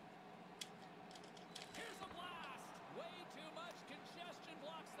 Here's a blast. Way too much congestion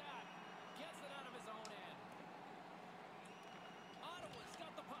blocks that. Gets it out of his own end. Ottawa's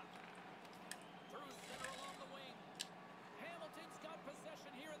got the puck. Through center along the wing.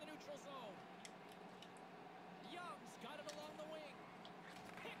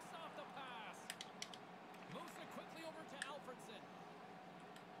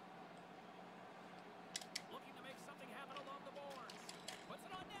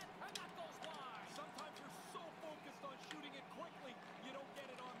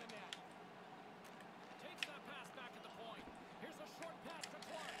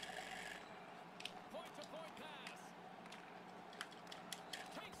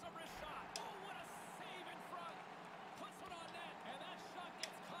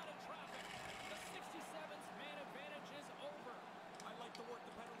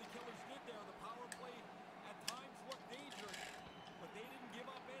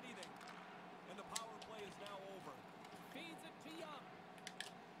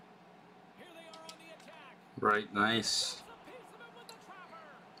 Right, nice. A piece of it with the trapper.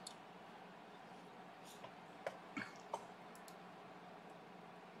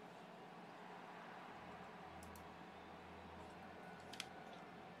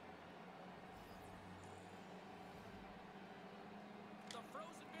 The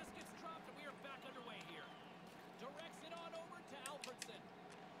frozen biscuits dropped, and we are back underway here. Directs it on over to Alfredson.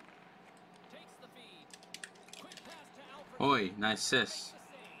 Takes the feed. Quick pass to Alfredson. Oi, nice Makes assist. the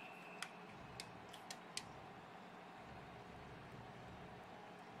save.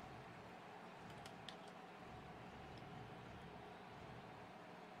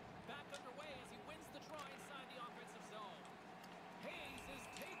 Back underway as he wins the draw inside the offensive zone. Hayes is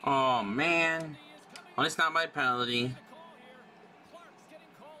taking Oh man. He is coming Well, it's not my penalty. the call here. Clark's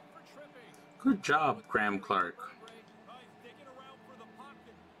getting called for tripping. Good job, Graham Clark. He's digging around for the puck,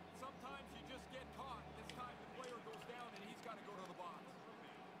 and sometimes you just get caught. This time the player goes down, and he's got to go to the box.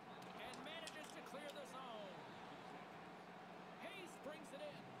 And manages to clear the zone. Hayes brings it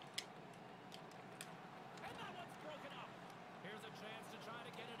in. And that one's broken up. Here's a chance to try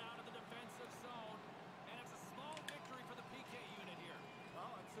to get it out of the defensive zone. And it's a small victory for the PK unit here. Well,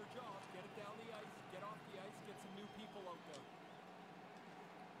 that's their job. Get it down the ice, get off the ice, get some new people out there.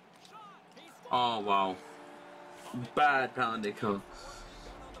 Shot! He scores! Oh wow. Bad penalty kill.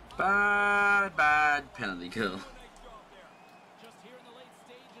 Bad penalty kill. Nice job there. Just here in the late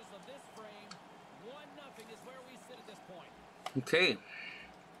stages of this frame, 1-0 is where we sit at this point. Okay.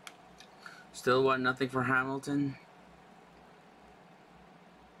 Still 1-0 for Hamilton.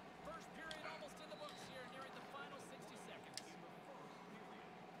 First period almost in the books here, nearing the final 60 seconds.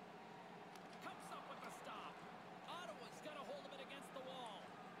 Comes up with the stop. Ottawa's got a hold of it against the wall.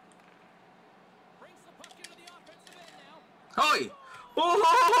 Brings the puck into the offensive end now. Oi!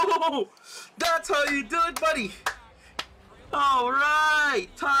 Oh! That's how you do it, buddy!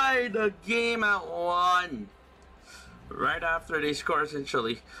 Alright! Tied the game at 1. Right after they score,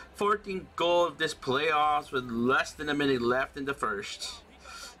 essentially. 14th goal of this playoffs with less than a minute left in the first.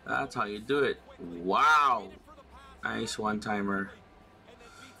 That's how you do it. Wow! Nice one-timer. And then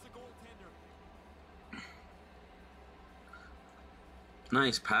beats the goaltender.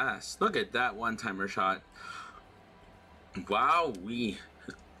 Nice pass. Look at that one-timer shot. Wow, we.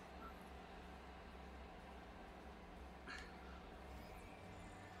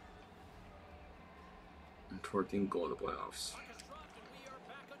 14th goal of the playoffs. Puck is dropped and we are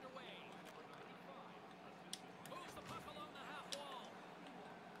back underway. Moves the puck along the half wall.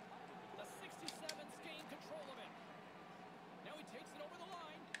 The 67's gained control of it. Now he takes it over the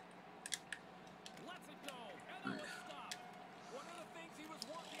line. Lets it go. And that was stopped. One of the things he was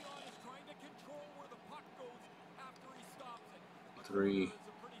working on is trying to control where the puck goes after he stops it. But 3, it's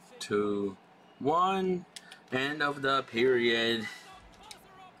a pretty safe 2, 1. End of the period. The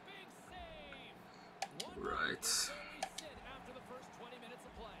buzzer, a big save. 1-0 Right. is where we sit after the first 20 minutes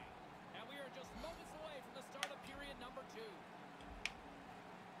of play. And we are just moments away from the start of period number 2.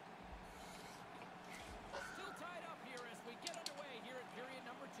 Still tied up here as we get underway here at period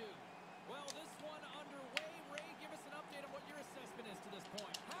number 2. Well, this one underway. Ray, give us an update on what your assessment is to this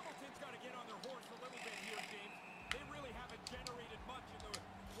point. Hamilton's got to get on their horse a little bit here, James. They really haven't generated much in the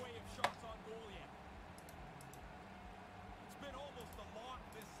way of shots on goal yet. It's been almost a lock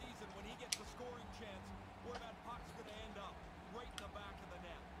this season when he gets a scoring chance where that puck's going to end up right in the back of the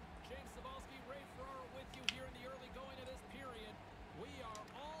net. James Cybulski, Ray Ferraro with you here in the early going of this period. We are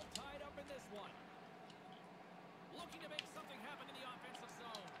all tied up in this one. Looking to make something happen in the offensive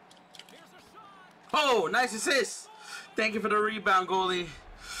zone. Here's a shot. Oh, nice assist. Thank you for the rebound, goalie.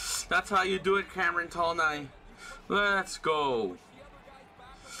 That's how you do it, Cameron Tolnai. Let's go.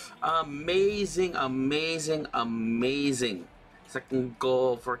 Amazing, amazing, amazing. Second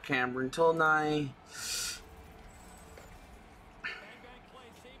goal for Cameron Tolnai. Bang, bang play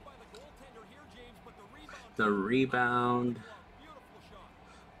saved by the goaltender here, James, but the rebound. Beautiful shot.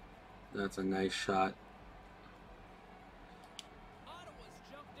 That's a nice shot. Ottawa's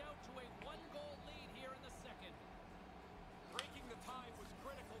jumped out to a 1-goal lead here in the second. Breaking the tie was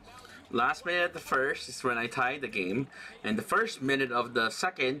critical. Now Last minute of the first is when I tied the game, and the first minute of the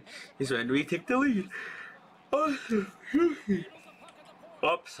second is when we take the lead. Oh, Handles the puck at the point.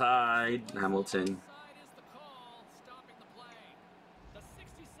 upside, Hamilton. Offside is the call, stopping the play. The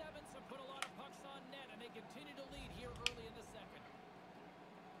 67s have put a lot of pucks on net, and they continue to lead here early in the second.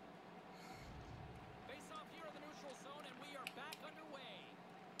 Face off here in the neutral zone, and we are back underway.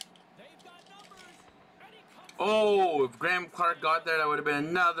 They've got numbers, and he comes. Oh, if Graham Clark got there, that would have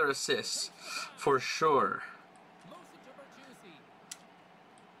been another assist for sure. Moves it to Bertuzzi.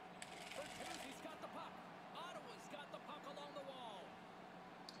 Bertuzzi's got the puck. Ottawa's got the puck along the wall.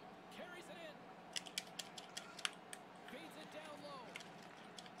 Carries it in.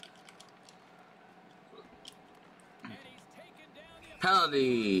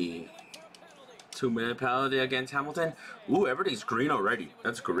 Penalty. 2-minute penalty against Hamilton. Ooh, everything's green already.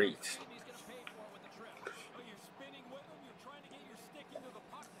 That's great. He's going to pay for it with the trip. Oh, you're spinning with them. You're trying to get your stick into the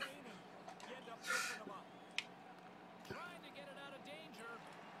puck lane, and you end up tripping them up. Trying to get it out of danger.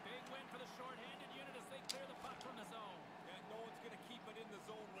 Big win for the short-handed unit as they clear the puck from the zone. And no one's going to keep it in the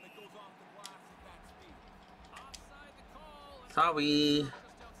zone when it goes off the glass at that speed. Offside the call. Sorry.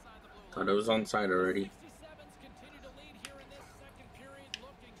 Just outside the blue line. Thought it was onside already. 67s continue to lead here in this second period,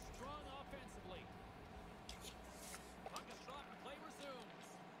 looking strong offensively. Puck is dropped and play resumes.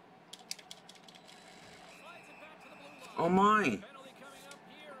 Slides it back to the blue line. Oh my. Penalty coming up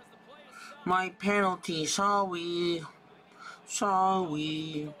here as the play is stopped. My penalty. Sorry.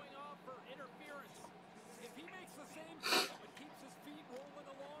 Sorry. Going off for interference. If he makes the same step but keeps his feet rolling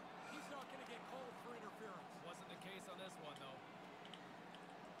along, he's not going to get called for interference. Wasn't the case on this one, though.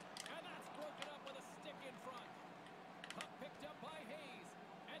 And that's broken up with a stick in front. Puck picked up by Hayes.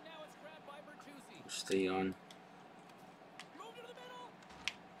 And now it's grabbed by Bertuzzi. Stay on. Moved into the middle.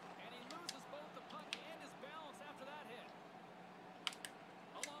 And he loses both the puck and his balance after that hit.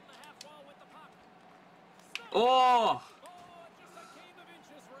 Along the half wall with the puck. Oh! Oh, just a game of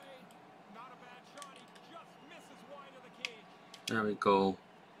inches, Ray. Not a bad shot. He just misses wide of the cage. There we go.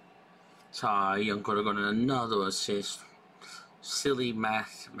 자, 이형 could have gotten another assist. Silly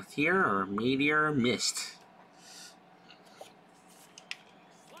Mathier or Meteor missed.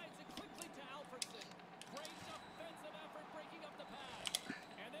 Slides it quickly to Alfredson. Great defensive effort breaking up the pass.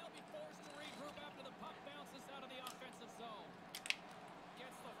 And they'll be forced to regroup after the puck bounces out of the offensive zone.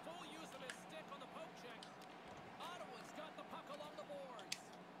 Gets the full use of his stick on the poke check. Ottawa's got the puck along the boards.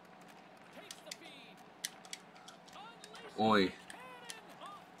 Takes the feed. Unleashes Oi. the cannon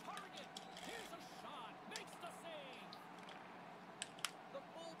off target. Here's a shot. Makes the save. The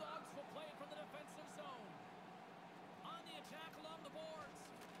Bulldogs will play from the defensive zone. On the attack along the boards.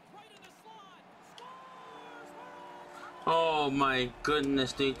 Right in the slot. Scores! Oh my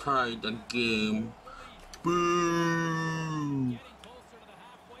goodness, they tied the game. Boo! Getting closer to the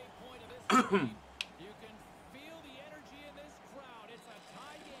halfway point of this game. You can feel the energy in this crowd. It's a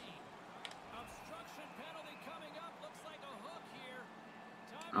tie game. Obstruction penalty coming up. Looks like a hook here.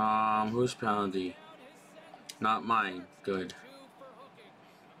 Time Whose penalty? down his sentence. Not mine. Good. 2 for hooking.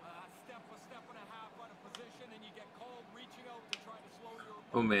 A step and a half out of position, and you get called reaching out to try to slow your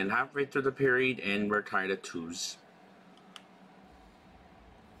opponent. Oh man, halfway through the period and we're tied at 2s.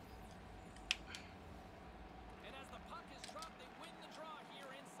 And as the puck is dropped, they win the draw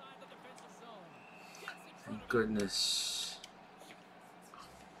here inside the defensive zone. Gets in front Thank of it. goodness.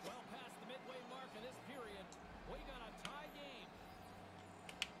 Well past the midway mark of this period, we got a tie game.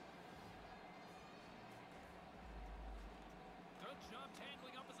 Good job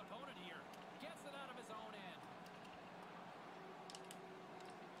tangling up his opponent here. Gets it out of his own end.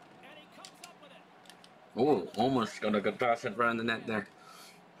 And he comes up with it. Oh, almost got a good pass in front of the net there.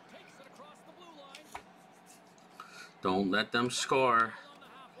 Takes it across the blue line. Don't let them score.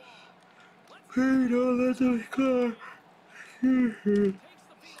 Along the half wall. Let's Hey, don't let them score. takes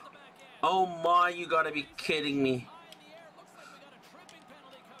the feed at the back end. Oh my, you gotta be kidding me. High in the air. Looks like we got a tripping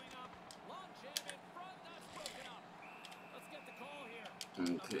penalty coming up. Long jam in front. That's broken up. Let's get the call here.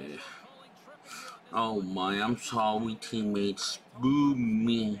 Okay. Official calling tripping here on this Oh one. my, I'm sorry, teammates. Boo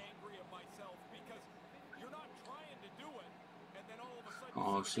me. Angry at myself because you're not trying to do it, and then all of a sudden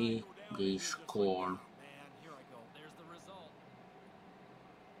Oh, you see, go down they and you're just like, score. man, here I go. There's the result.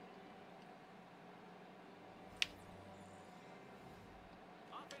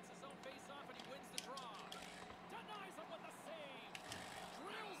 Offensive zone face-off, and he wins the draw. Denies him with the save.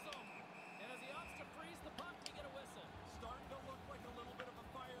 Drills him. And as he opts to freeze the puck, we get a whistle. Starting to look like a little bit of a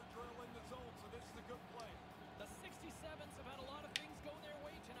fire drill in the zone, so this is a good play. The 67s have had a lot of things go their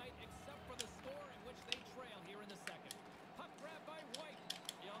way tonight, except for the score in which they trail here in the second. Puck grabbed by White.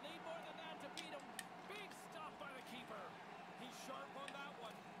 You'll need more than that to beat him. Big stop by the keeper. He's sharp on that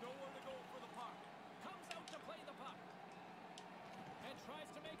one. Nowhere to go for the puck. Comes out to play the puck. And tries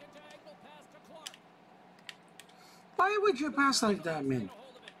to make a diagonal pass to Clark. Why would you pass like that, man? Get a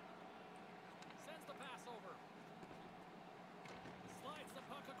hold of it. Sends the pass over. Slides the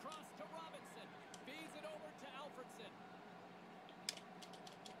puck across to Robinson. Feeds it over to Alfredson.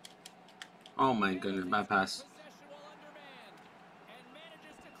 Oh my goodness, bad pass. Possession while undermanned. And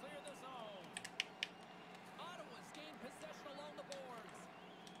manages to clear the zone. Ottawa's gained possession along the boards.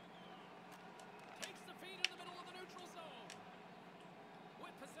 Takes the feed in the middle of the neutral zone.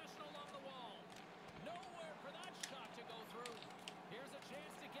 With possession along the wall. Nowhere for that shot to go through. Here's a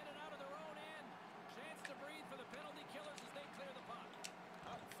chance to get it out of their own end. Chance to breathe for the penalty killers as they clear the puck.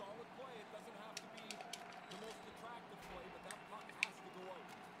 Solid play. It doesn't have to be the most attractive play, but that puck has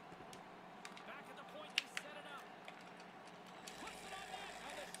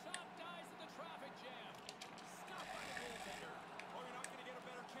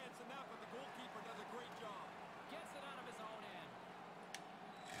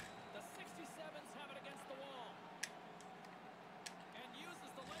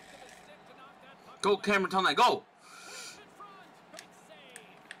Go, Cameron Tonley, go! Sweep in front. Big save.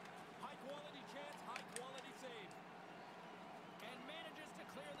 High quality chance, high quality save. And manages to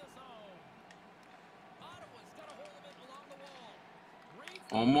clear the zone. Ottawa's got a hold of it along the wall. Reads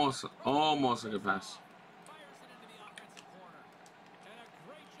the Almost a good pass. fires it into the offensive corner. And a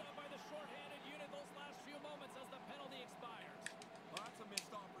great job by the shorthanded unit those last few moments as the penalty expires. Well, that's a missed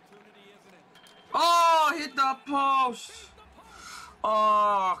opportunity, isn't it? Oh, hit the post! Beat the post.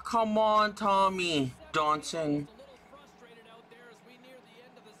 Oh, come on, Tommy Johnson. Just a little frustrated out there as we near the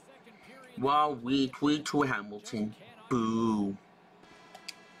end of the second period. Wow, we to Hamilton. Boo.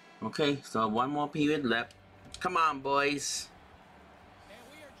 Okay, so one more period left. Come on, boys. And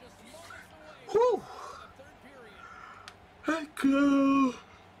we are just moments away Whew. from the third period. Let's go.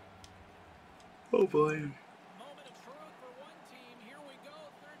 Oh boy. Moment of truth for one team. Here we go.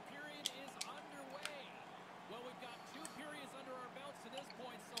 Third period is underway. Well, we've got 2 periods under our belts to this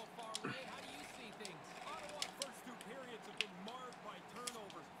point so far. Ray, how do you see things? Ottawa's first 2 periods have been marred by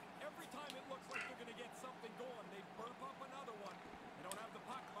turnovers. Every time it looks like they're going to get something going, they burp up another one. They don't have the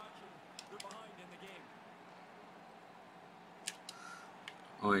puck much, and they're behind in the game.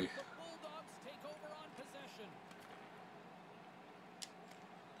 Oi. The Bulldogs take over on possession.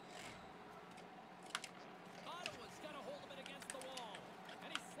 Ottawa's got a hold of it against the wall.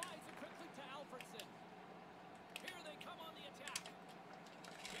 And he slides it quickly to Alfredson. Here they come on the attack.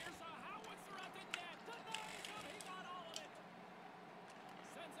 Here's a howitzer at the net. Denies him. He got all of it.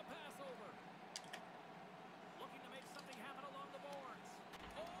 Sends a pass over. Looking to make something happen along the boards.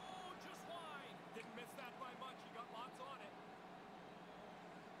 Oh, just wide. Didn't miss that by much. He got lots on it.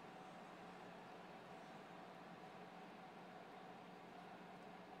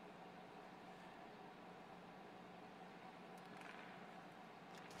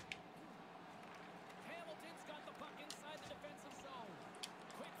 Hamilton's got the puck inside the defensive zone.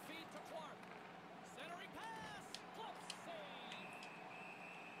 Quick feed to Clark. Centering pass. Glove save.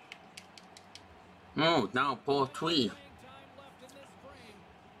 Oh, now Paul Twee. Playing time left in this frame.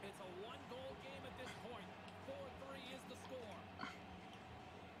 It's a 1-goal game at this point. 4-3 is the score.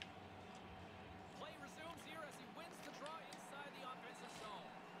 Play resumes here as he wins the draw inside the offensive zone.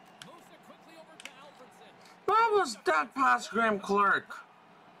 Moves it quickly over to Alfredson. What was that pass, Graham Clark?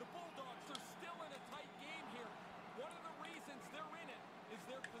 The Bulldogs are still in a tight game here. One of the reasons they're in it is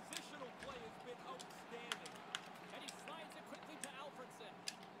their positional play has been outstanding. And he slides it quickly to Alfredson.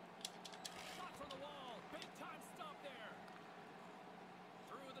 Shot from the wall. Big time stop there.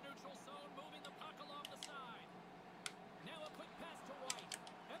 Through the neutral zone, moving the puck along the side. Now a quick pass to White.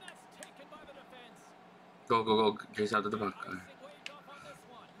 And that's taken by the defense. Go, go, go. Chase out to the puck. Icing waved off on this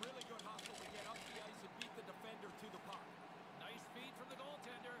one. Really good hustle to get up the ice and beat the defender to the puck. Nice feed from the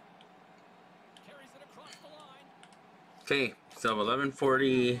goaltender. Carries it across the line. Okay, so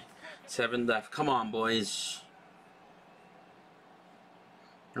 11:47 left. Come on, boys.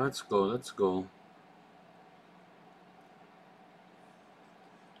 Let's go, let's go.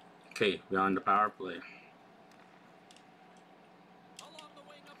 Okay, we're on the power play. Along the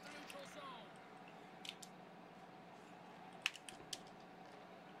wing up the neutral zone.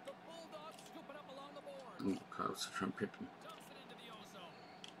 The Bulldogs scoop it up along the board. Oh, God, what's the Trump picking? Dumps it into the ozone.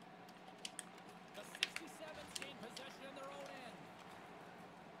 The 67s gain possession in their own end.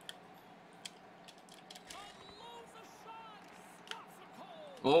 Unloads a shot. Stops it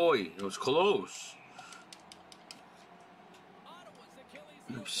cold. Oi, it was close. Ottawa's Achilles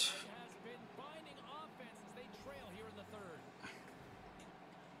heel Oops. has been binding offense as they trail here in the third.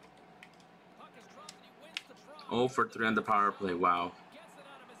 Puck is dropped and he wins the draw. 0 for 3 on the power play. Wow. Gets it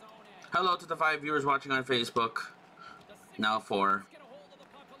out of his own end. Hello to the 5 viewers watching on Facebook. The Now 4. Get a hold of the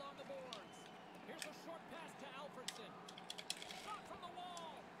puck along the boards. Here's a short pass to Alfredson. Shot from the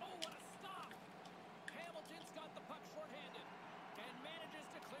wall. Oh, what a stop. Hamilton's got the puck shorthanded and manages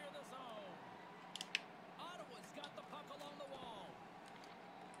to clear the zone. Ottawa's got the puck along the wall.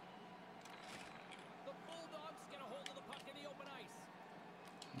 The Bulldogs get a hold of the puck in the open ice.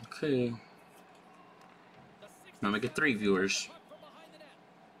 Okay. The Now make it 3 viewers. puck from behind the net.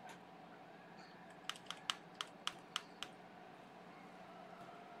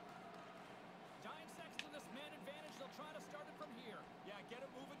 Dying seconds in this man advantage. They'll try to start it from here. Yeah, get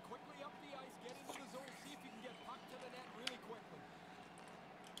it moving quickly up the ice, get into the zone, see if you can get puck to the net really quickly.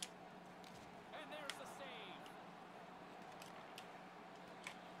 And there's the save.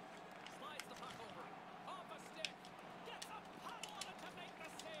 Slides the puck over. Off a stick. Gets a puddle on it to make the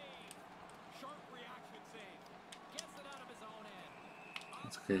save. Sharp reaction save. Gets it out of his own end.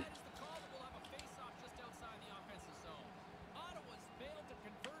 That's okay. Offside is the call that will have a face-off just outside the offensive zone. Ottawa's failed to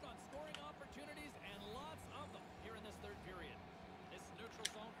convert on scoring opportunities and lots of them here in this third period. This neutral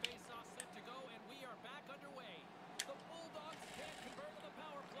zone face-off set to go, and we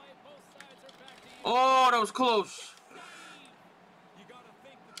was close. You got to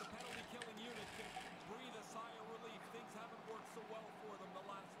think that the penalty killing unit can breathe a sigh of relief. Things haven't worked so well for them the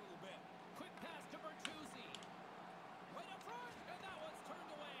last little bit. Quick pass to Bertuzzi. Right up front, and that one's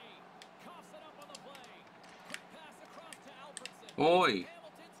turned away. Coughs it up on the play. Quick pass across to Alfredson. Oi.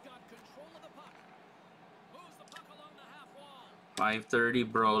 Hamilton's got control of the puck. Moves the puck along the half wall. 5:30,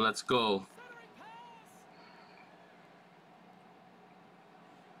 bro. Let's go. Centering pass.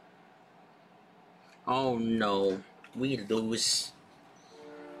 Oh no, we lose.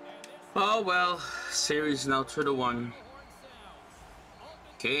 Oh well, series now 2-1.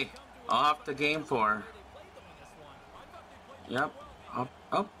 Okay, off the game 4. Yep,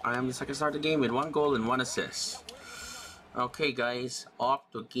 up. I am the second start of the game with 1 goal and 1 assist. Okay, guys, off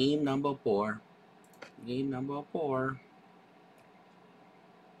to game number 4. Game number 4.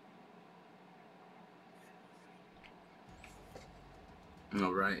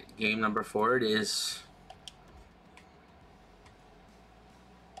 All right, game number 4 it is.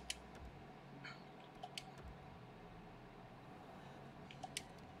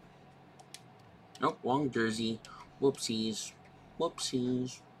 Nope, wrong jersey. Whoopsies.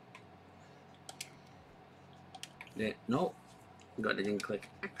 Whoopsies. Nope. God, I didn't click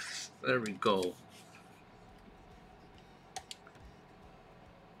X. There we go.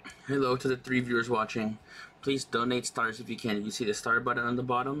 Hello to the 3 viewers watching. Please donate stars if you can. If you see the star button on the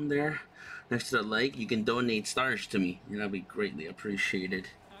bottom there, next to the like, you can donate stars to me. And that'll be greatly appreciated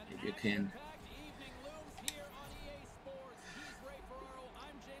if you can. Evening looms here on EA Sports. He's Ray Ferraro.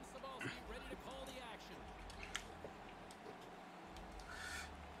 I'm James Cebulski, ready to call the action.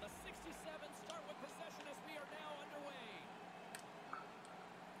 The 67 start with possession as we are now underway.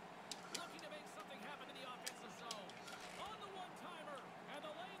 Looking to make something happen in the offensive zone. On the one-timer, and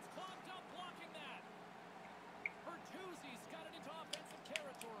the lane's clogged up, blocking that. Bertuzzi's got it into offensive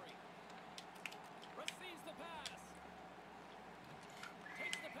territory. Receives the pass.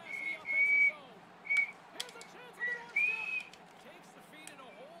 Takes the pass to the offensive zone. Here's a chance on the doorstep. Takes the feed in a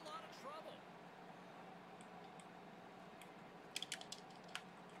whole lot of trouble.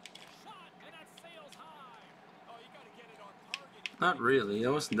 Shot, and that sails high. Oh, you got to get it on target. Not really.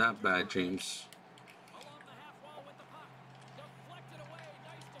 That wasn't that bad, James. Along the half wall with the puck. Deflected away.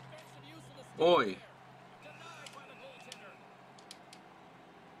 Nice defensive use of the stick Oi. there. Denied by the goaltender.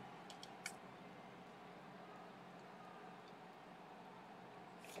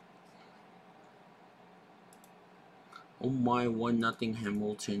 Oh my, 1-0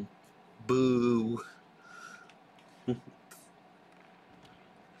 Hamilton. Boo. Slides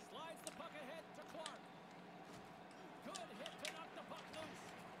the puck ahead to Clark. Good hit to knock the puck loose.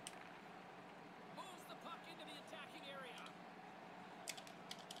 Moves the puck into the attacking area.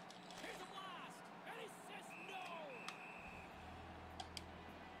 Here's a blast, and he says no.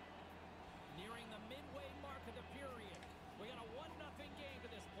 Nearing the midway mark of the period. We got a 1-0 game to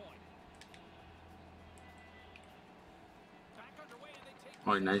this point. Back underway, and they take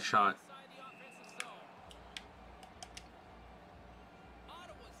Oh, nice shot. inside the offensive zone.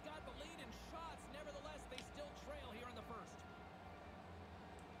 Ottawa's got the lead in shots. Nevertheless, they still trail here in the first.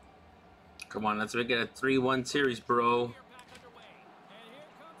 Come on, let's make it a 3-1 series, bro. Here back underway. And here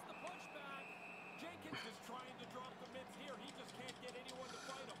comes the pushback. Jenkins is trying to drop the mitts here. He just can't get anyone to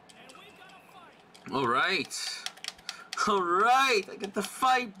fight him. And we've got a fight. All right. All right. I get the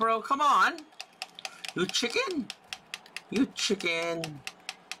fight, bro. Come on. You chicken. You chicken.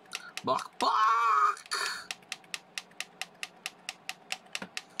 Buck, buck.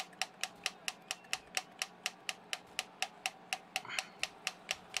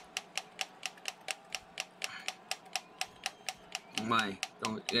 Oh my,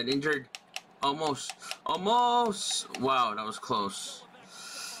 don't get injured. Almost. Almost. Wow, that was close.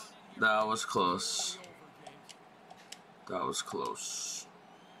 That was close. That was close.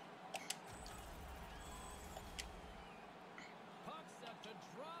 Puck set to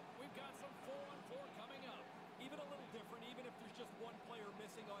drop. We've got some 4-on-4 coming up. Even a little different, even if there's just one player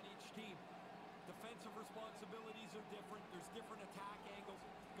missing on each team. Defensive responsibilities are different. There's different attack angles.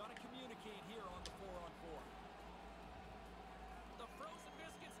 Got to communicate here on the 4-on-4. The frozen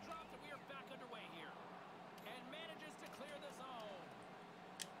biscuits dropped, and we are back underway here. And manages to clear the zone.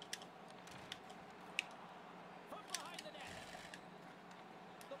 From behind the net.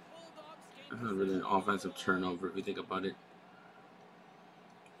 The Bulldogs gain This is really an offensive turnover if you think about it.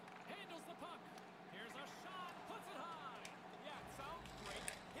 handles the puck. Here's a shot. Puts it high. Yeah, it sounds great.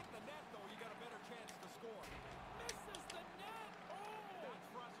 Hit the net, though, you got a better chance to score. Misses the net. Oh! That's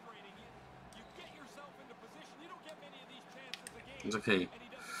frustrating. You get yourself into position. You don't get many of these chances a game. It's okay. And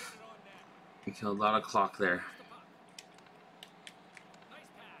he doesn't get it on net. We killed a lot of clock there. Nice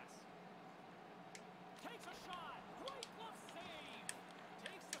pass. Takes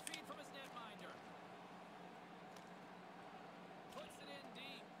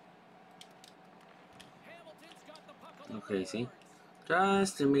Okay, see?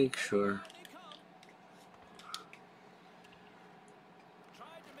 Just to make sure. Down they come.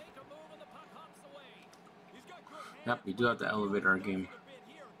 Tried to make a move and the puck hops away. He's got good hands. Yep, we do have to elevate our game. A bit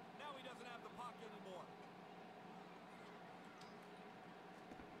here. Now he doesn't have the puck anymore.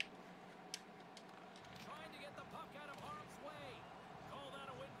 Trying to get the puck out of harm's way. Call that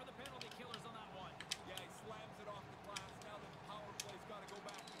a win for the penalty killers on that one. Yeah, he slams it off the glass. Now the power play's got to go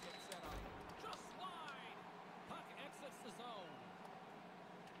back and get set up. Just slide. Puck exits the zone.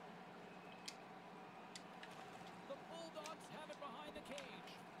 The Bulldogs have it behind the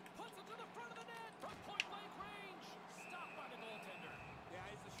cage. Puts it to the front of the net from point-blank range. Stopped by the goaltender.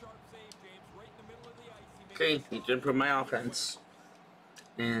 Yeah, it's a sharp save, James. Right in the middle of the ice. He makes Okay, it need to improve my offense.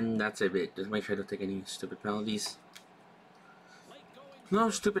 And that's it. Just make sure I don't take any stupid penalties. Late going No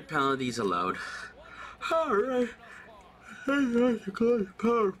stupid penalties allowed. Alright. thus far.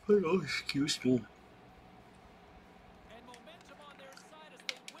 Power play. Oh, excuse me. And momentum on their side as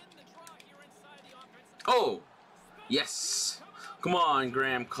they win the draw here inside the offensive. Oh, yes. Come on,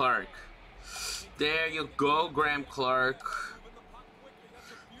 Graham Clark. There you go, Graham Clark.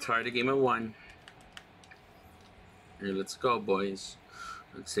 Try the game at 1. Here, let's go, boys.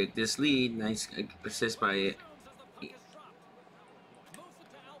 Let's take this lead. Nice assist by Resumes as the puck is dropped. Moves it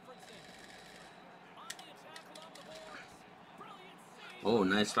to Alfredson. On the attack along the boards. Brilliant save. Oh,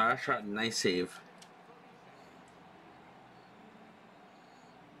 nice fast shot. Nice save.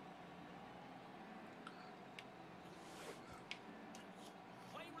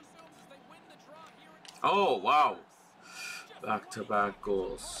 Play resumes as they win the draw here in Oh, wow. Back-to-back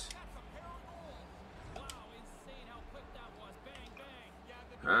goals. Wow, insane how quick that was. Bang, bang.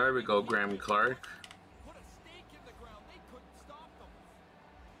 There we go, Graham Clark. Put a stake in the ground. They couldn't stop them.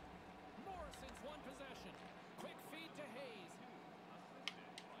 Morrison's one possession. Quick feed to Hayes.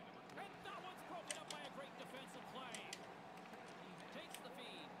 And that one's broken up by a great defensive play. Takes the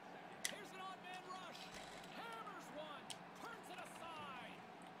feed. Here's an odd man rush. Hammers one. Turns it aside.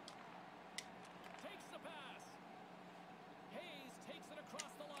 Takes the pass. Hayes takes it across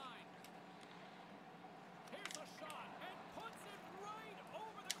the line. Here's a shot and puts it right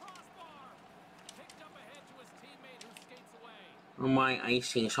over the crossbar. Picked up ahead to his teammate who skates away. Oh my,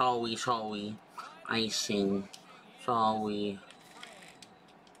 icing. Shall we? Icing. Shall we?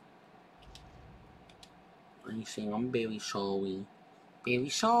 Icing. I'm very sorry. Very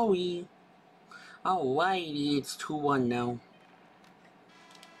sorry. Alrighty, it's 2-1 now.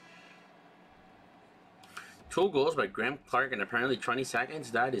 2 goals by Graham Clark in apparently 20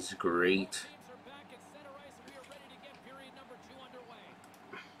 seconds. That is great. Teams are back at center ice and we are ready to get period number 2 underway.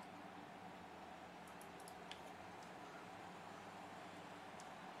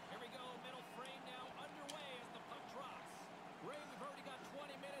 Here we go, middle frame now underway as the puck drops. Ray, we've already got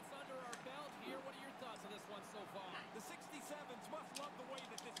 20 minutes under our belt here. What are your thoughts on this one so far? The 67s must love the way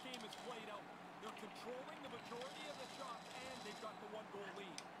that this game is played out. They're controlling the majority of the shots, and they've got the 1-goal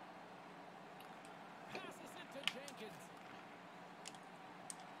lead. Passes it to Jenkins.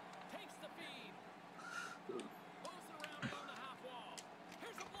 Takes the feed. Moves it around on the half wall.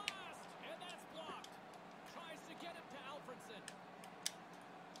 Here's a blast, and that's blocked. Tries to get it to Alfredson.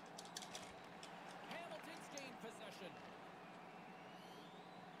 Hamilton's gained possession.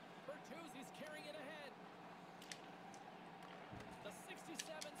 Bertuzzi's carrying it ahead. The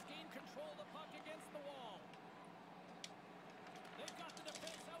 67s gain control of the puck against the wall. They've got the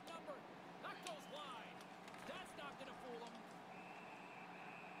defense outnumbered. That goes wide. That's not going to fool them.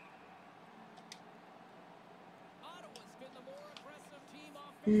 Ottawa's been the more aggressive team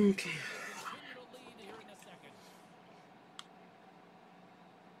offensively. Okay. They continue to lead here in the second.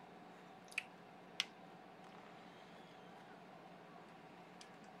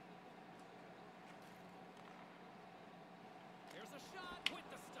 Here's a shot with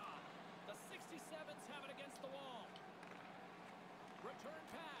the stop. The 67s have it against the wall. Return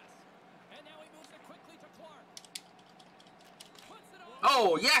pass. And now he moves it quickly to Clark. Puts it on.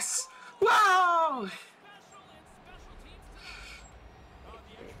 Oh, yes! Wow! Special and special teams tonight.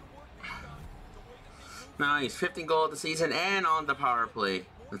 The extra work they've done, the way that they move Nice. 15 goal of the season and on the power play.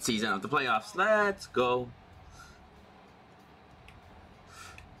 The season of the playoffs. Let's go.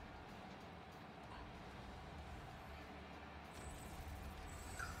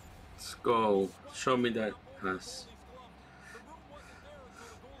 Let's go. Show me that pass.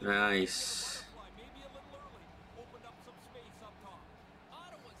 Nice. maybe a little early, opened up some space up top.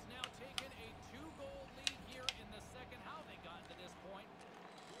 Ottawa's now taken a 2-goal lead here in the second. How they gotten to this point?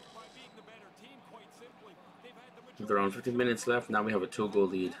 By being the better team, quite simply. They've had the With around 15 minutes left, now we have a 2-goal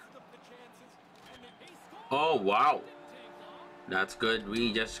lead. the chances, and they He scored. Oh, wow. Didn't take long. That's good.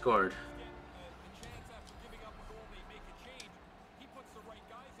 We just scored. get a chance after giving up a goal. They make it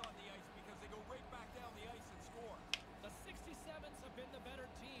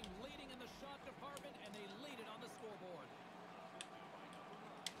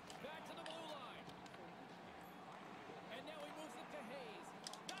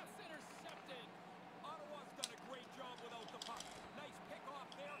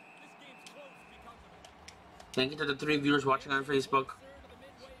Thank you to the 3 viewers watching on Facebook. Closer to the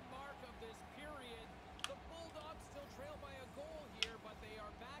midway mark of this period. The Bulldogs still trail by a goal here, but they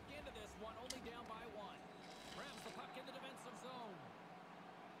are back into this one, only down by 1. Grabs the puck in the defensive zone.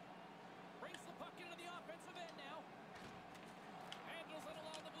 Brings the puck into the offensive end now. Handles it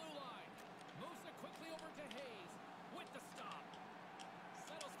along the blue line. Moves it quickly over to Hayes with the stop.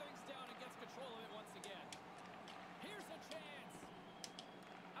 Settles things down and gets control of it once again. Here's a chance.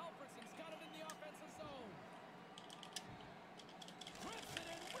 Alfredson's got it in the offensive zone. Rips it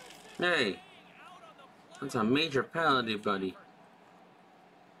and rips it. Hey, Out on the play. that's a major penalty, buddy.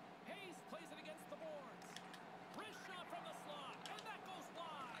 Hayes plays it against the boards. Wrist shot from the slot, and that goes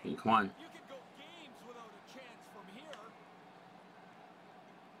wide. Hey, come on. You can go games without a chance from here.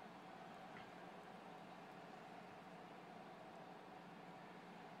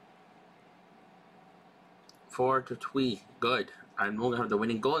 Four to 3. Good. I don't have the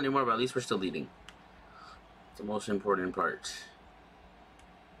winning goal anymore, but at least we're still leading. It's the most important part.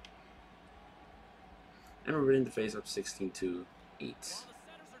 And we're winning the face-up 16 to 8. While the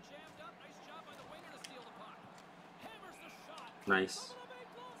centers are jammed up, nice job by the winger to steal the puck. Hammers the shot. Nice. Over the big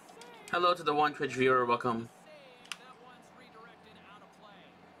goal save. Hello to the 1 Twitch viewer. Welcome. Save. That one's redirected out of play.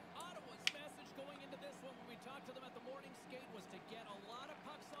 Ottawa's message going into this one when we talked to them at the morning skate was to get a lot of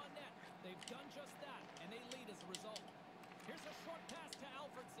pucks on net. They've done just that, and they lead as a result. Here's a short pass to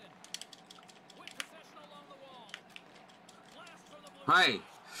Alfredson. With possession along the wall. Blast from the blue. Hi.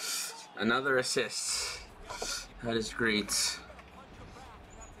 Another assist. That is great. Punch them back,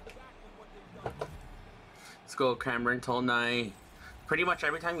 and that's exactly what they've done. Let's go, Cameron Tolnai. Pretty much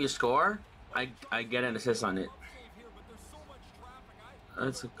every time you score, I get an assist on it. Save here, but there's so much traffic.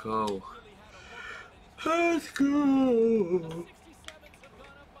 Let's go. Really had a look at it. Let's go. 67s have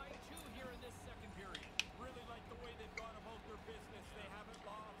gone up by 2 here in this second period. Really like the way they've gone about their business. They haven't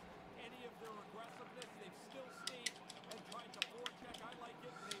lost any of their aggressiveness. They've still stayed and tried to forecheck. I like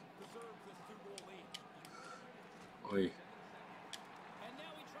it. They deserve this 2-goal lead. Oi. And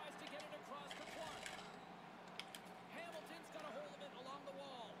now he tries to get it across to Clark. Hamilton's got a hold of it along the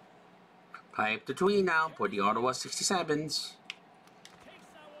wall. Pipe to 3 now for the Ottawa 67s. Takes that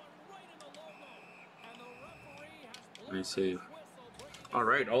one right in the logo. And the referee has blown Nice save. his whistle, bringing it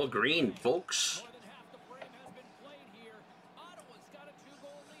Alright, all green, folks. more than half the frame has been played here. Ottawa's got a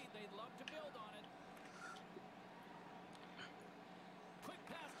 2-goal lead. They'd love to build on it. Quick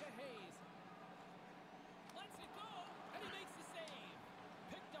pass to Hayes. Lets it go, and he makes the save.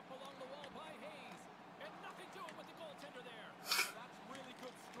 Picked up along the wall by Hayes. And nothing doing with the goaltender there. That's really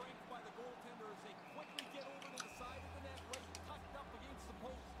good strength by the goaltender as they quickly get over to the side of the net, right tucked up against the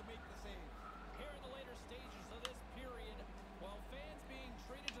post to make the save. Here in the later stages of this period, while fans being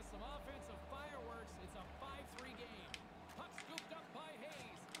treated to some offensive fireworks, it's a 5-3 game. Puck scooped up by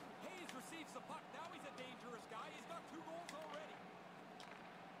Hayes. Hayes receives the puck. Now he's a dangerous guy. He's got 2 goals already.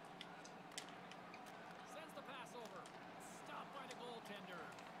 Sends the pass over. Stopped by the goaltender.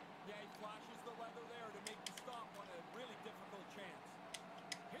 Yeah, he flashes the leather there to make the stop on a really difficult chance.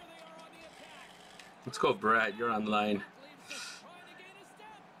 Here they are on the attack. Let's go, Brad. You're online. Puck leaves just trying to gain a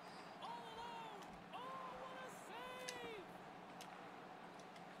step. All alone. Oh, what a save.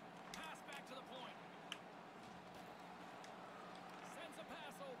 Pass back to the point. Sends a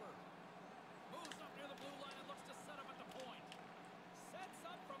pass over. Moves up near the blue line and looks to set up at the point. Sets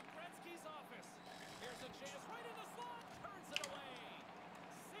up from Gretzky's office. Here's a chance right in the slot. Turns it away.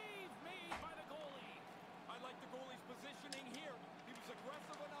 Save made by the goalie. I like the goalie's positioning here. He was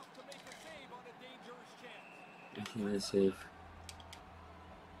aggressive enough to make a save on a dangerous chance. Nice save.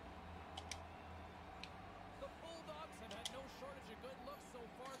 The Bulldogs have had no shortage of good looks so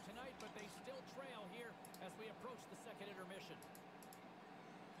far tonight, but they still trail here as we approach the second intermission.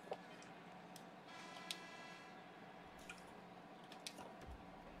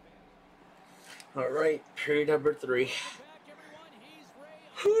 Alright, period number 3. Back, everyone. He's Ray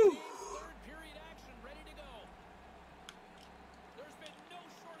on Whew. third period action, ready to go. There's been no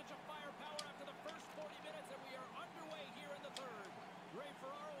shortage of firepower after the first 40 minutes, and we are underway here in the third. Ray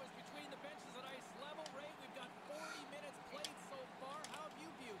Ferraro is between the benches at ice level. Ray, we've got 40 minutes played so far. How have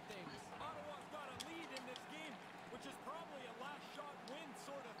you viewed things? Ottawa's got a lead in this game, which is probably a last shot win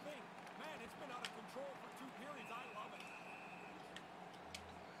sort of thing. Man, it's been out of control for 2 periods. I love it.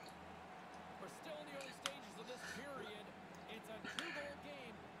 We're still in the early stages of this period. It's a 2-goal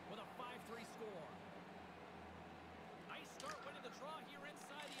game with a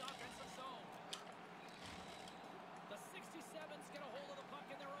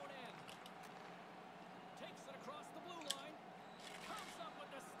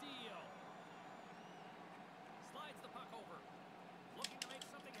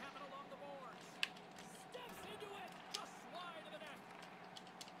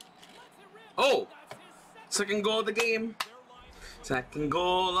Oh! That's his Second goal of the game. Their line is Second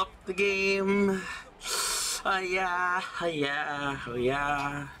goal of the game. Oh yeah, oh yeah, oh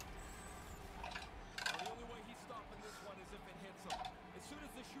yeah. Well, the only way he's stopping this one is if it hits him. As soon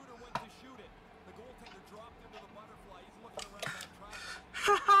as the shooter went to shoot it, the goaltender dropped into the butterfly. He's looking around that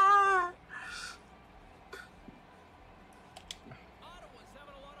traffic. Ottawa's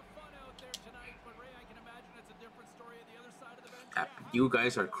having a lot of fun out there tonight, but Ray, I can imagine it's a different story on the other side of the bench. You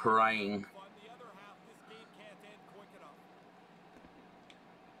guys are crying. Fun. The other half, this game can't end quick enough.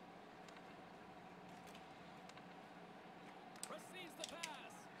 Receives the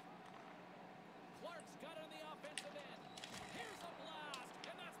pass. Clark's got it on the offensive end. Here's a blast,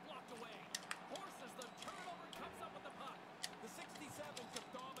 and that's blocked away. Forces the turnover and comes up with the puck. The 67s have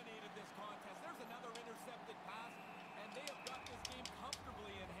dominated this contest. There's another intercepted pass, and they have got this game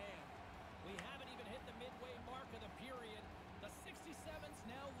comfortably in hand. We haven't even hit the midway mark of the period. The 67s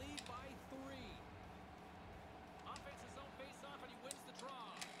now lead by 3. Offense's own face-off, and he wins the draw.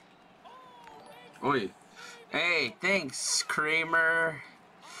 Oh, Oi. Hey, thanks, Kramer.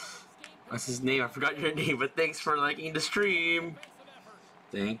 What's his name? I forgot your name, but thanks for liking the stream. defensive effort.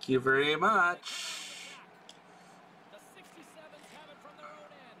 Thank you very much. The 67s have it from their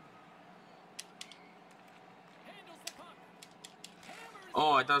own end. Handles the puck. Hammers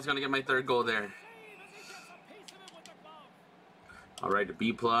Oh, I thought I was gonna get my third goal there. save as he gets a piece of it with the glove. All right, a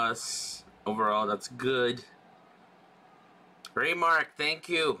B plus. Overall, that's good. Ray Mark, thank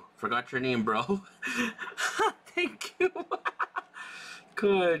you. Forgot your name, bro. Thank you.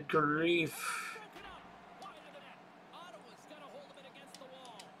 Good grief. Broken up. Wide of the net. Ottawa's got a hold of it against the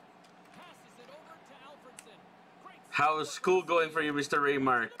wall. Passes it over to Alfredson. Great save. How is school going for you, Mr. Ray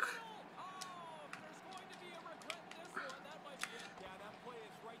Mark? Oh, if there's going to be a regret in this one, that might be it. Yeah, that play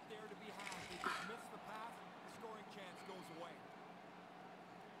is right there to be had. They just miss the pass, the scoring chance goes away.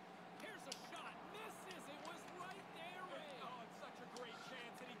 Here's a shot. Misses. It was right there, Ray. Oh, it's such a great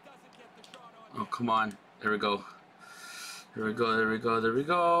chance, and he doesn't get the shot on Oh, net. come on. There we go. There we go, there we go, there we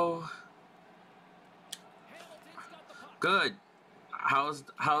go. Hamilton's got the puck. Good.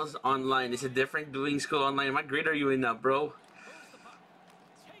 How's online? Is it different doing school online? What grade are you in now, bro? Moves the puck.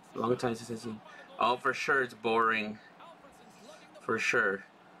 Takes a Long shot. time since I've seen. Up by the Oh, goal. for sure it's boring. Alfredson's lugging the For puck. sure.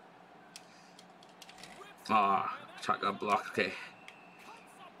 Rips it. Ah, And that shot got blocked. Okay. cuts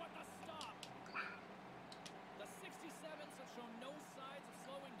up with the stop. The 67s have shown no signs of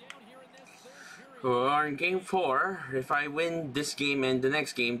slowing down here in this third period. We're in game 4. If I win this game and the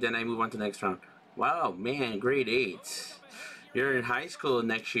next game, then I move on to the next round. Wow, man, grade 8. You're in high school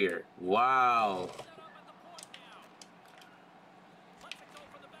next year. Wow. Set up at the point now. Lets it go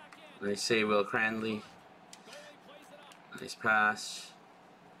from the back end. Nice save, Will Cranley. Goalie plays it up. Nice pass.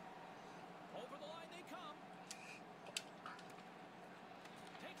 Over the line they come.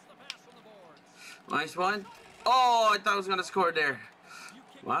 Takes the pass from the boards. Nice one. Oh, I thought I was going to score there.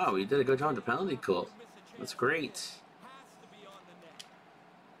 Wow, he did a good job on the penalty kill. That's great. Has to be on the net.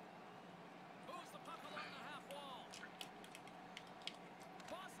 Moves the puck along the half wall.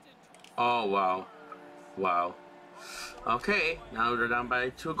 Boston Oh, wow. Wow. Okay, now they're down by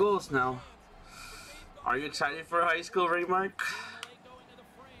 2 goals now. Are you excited for high school, Ray Mark? Late going to the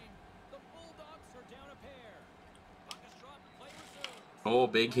frame. The Bulldogs are down a pair. Puck is dropped. Play resumes. Oh,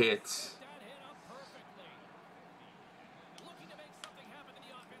 big hit. That hit up perfectly. Looking to make something happen in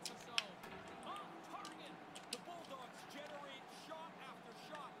the offensive zone. Off target. The Bulldogs generate shot after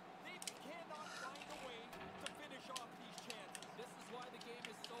shot. They cannot find a way to finish off these chances. This is why the game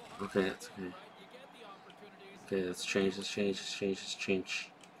is so hard. Okay, to that's win, okay. right? You get the opportunities. Okay, let's change, let's change, let's change, let's change.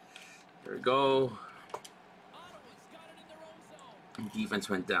 There we go. Ottawa's got it in their own zone. Defense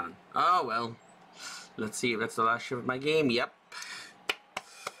went down. Oh, well. Let's see if that's the last shift of my game. Yep.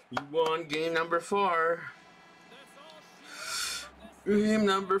 You won game number 4. That's all she wrote from this. Game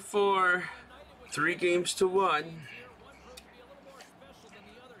number 4. Tonight it was 3 games to 1. here. One proved to be a little more special than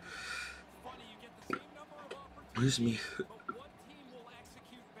the other here. Funny, you get the same number of opportunities, Who's me? but one team will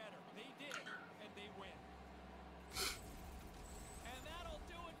execute better. They did, and they win. And that'll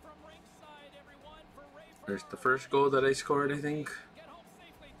do it from ringside, everyone, for Ray There's the Ferraro. first goal that I scored, I think. Get home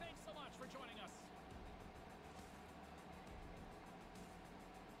safely. Thanks so much for joining us.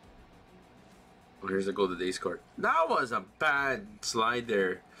 Oh, here's the goal that they scored. That was a bad slide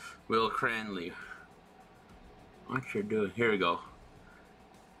there, Will Cranley. What you doing? Here we go.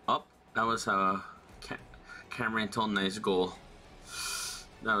 Up. That was a Cameron Tone nice goal.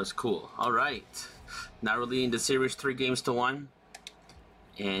 That was cool. All right. Now we're leading the series 3 games to 1.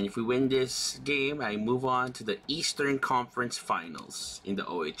 And if we win this game, I move on to the Eastern Conference Finals in the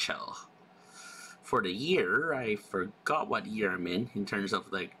OHL. For the year, I forgot what year I'm in terms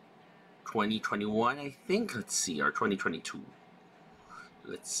of like 2021, I think. Let's see, or 2022.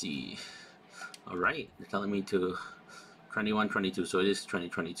 Let's see. All right, they're telling me to 21, 22, so it is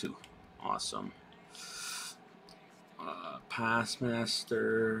 2022. Awesome.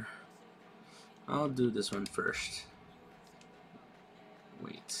 Passmaster. I'll do this one first.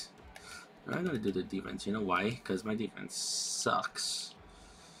 Wait. I'm gonna do the defense. You know why? Because my defense sucks.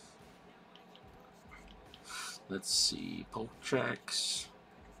 Let's see. Poke checks.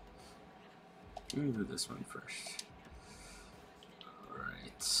 Let me do this one first.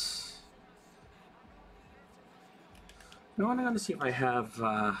 Alright. You know what? I'm gonna see if I have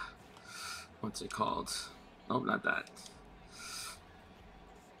what's it called? Nope, not that.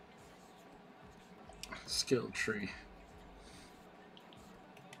 Skill tree.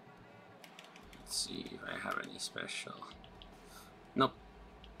 Let's see if I have any special. Nope.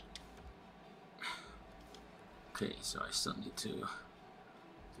 Okay, so I still need to do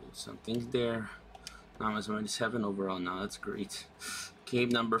some things there. Now I'm at 7 overall now. That's great. Game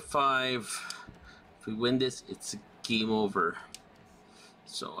number 5. If we win this, it's game over.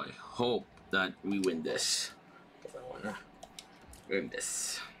 So I hope that we win this. I wanna win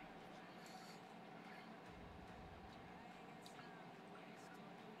this.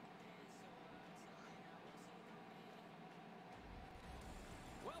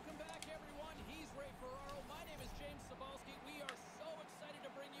 Welcome back, everyone. He's Ray Ferraro. My name is James Sabalski. We are so excited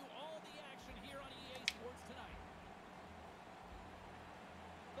to bring you all the action here on EA Sports tonight.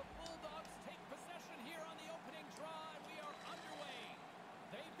 The Bulldogs take possession here on the opening draw, and we are underway.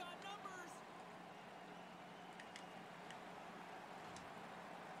 They've got numbers.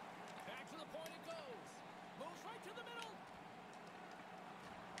 Back to the point it goes. Moves right to the middle.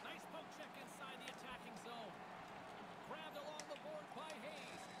 Nice poke check inside the attacking zone. Grabbed along the board by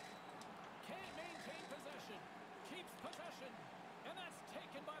Hayes. Can't maintain possession. Keeps possession. And that's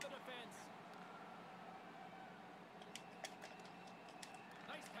taken by the defense.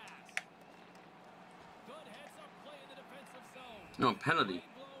 Nice pass. Good heads-up play in the defensive zone. No, penalty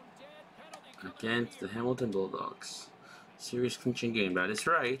Blown dead. Penalty coming against the here. Hamilton Bulldogs. Series clinching game. That is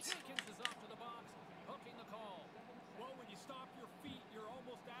right. Jenkins is off to the box, hooking the call. Well, when you stop your feet, you're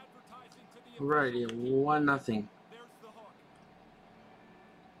almost advertising to the Alrighty, 1-0. There's the hook.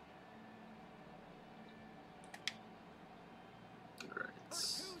 Alright.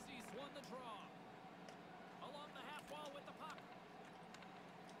 Bertuzzi's won the draw. Along the half wall with the puck.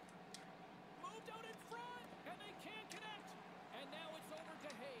 Moved out in front, and they can't connect. And now it's over to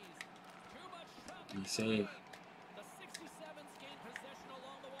Hayes. Too much traffic. Nice save. The 67's gained possession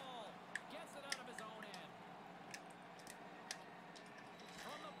along the wall. Gets it out of his own end.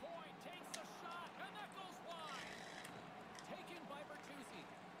 From the point, takes a shot, and that goes wide. Taken by Bertuzzi.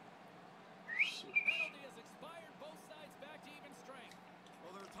 Penalty has expired. Both sides back to even strength.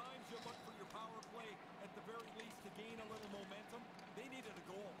 Well, there are times you look for your power play at the very least to gain a little momentum. They needed a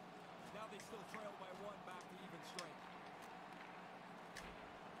goal. Now they still trail by 1 back to even strength.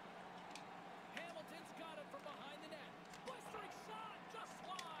 Hamilton's got it from behind the net. Blistering shot, just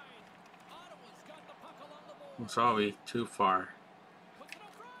wide. Ottawa's got the puck along the board. Sorry, too far. Puts it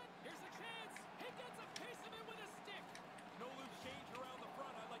up front. Here's a chance. He gets a piece of it with a stick. No loose change around the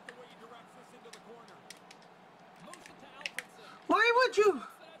front. I like the way he directs this into the corner. Moves it to Alfredson. Why would you?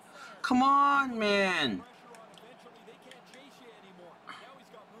 Puts it at center. Come on, man. Pressure on. Eventually, they can't chase you anymore. Now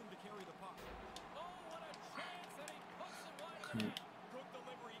he's got room to carry the puck. Oh, what a chance, and he puts it wide of the net. Good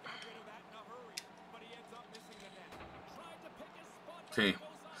delivery. He got rid of that in a hurry, but he ends up missing the net. Tried to pick his spot, but Okay. it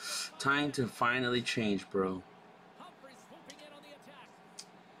goes off the side. Time to finally change, bro. Humphrey swooping in on the attack.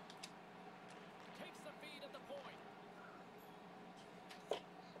 Takes the feed at the point.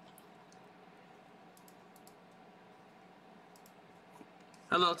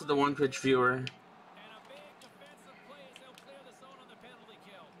 Hello to the one-pitch viewer. And a big defensive play as they'll clear the zone on the penalty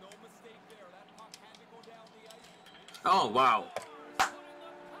kill. No mistake there. That puck had to go down the ice. Oh, wow. Putting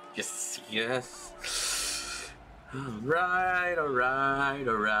the Yes, yes. Alright, alright,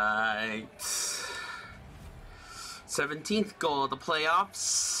 alright. 17th goal of the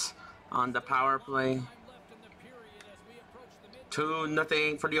playoffs on the power play. time left in the period as we approach the mid.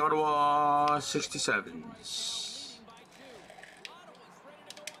 2-0 for the Ottawa 67s. Leading by 2. Ottawa's ready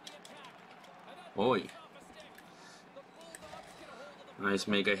to go on the attack. And that Boy. off a stick. The Bulldogs get a hold of the Nice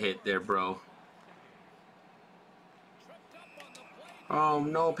mega hit there, bro. tripped up on the play. Oh,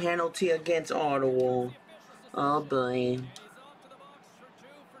 no penalty against Ottawa. Oh, boy. And he's off to the box for 2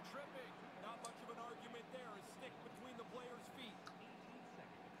 for tripping. Not much of an argument there. A stick between the player's feet.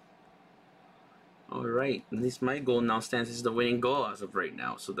 Alright, at least my goal now stands as the winning goal as of right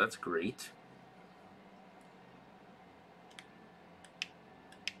now, so that's great.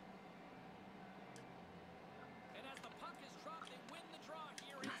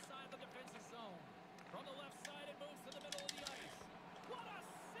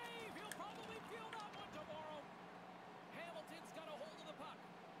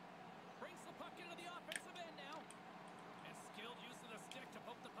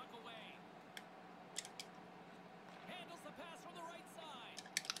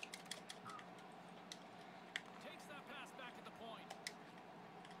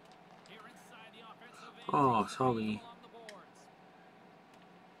 Oh, sorry. Along the boards.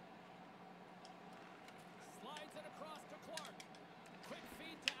 Slides it across to Clark. Quick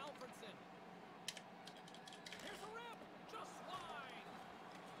feed to Alfredson. Here's a rip. Just wide.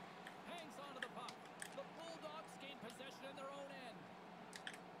 Hangs onto the puck. The Bulldogs gain possession in their own end.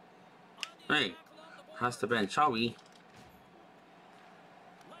 On the Hey, attack along the has to boards. bench, shall we?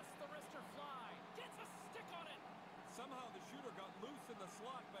 Lets the wrister fly. Gets a stick on it. Somehow the shooter got loose in the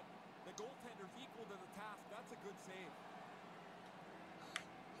slot, but the goaltender's equal to the task. That's a good save.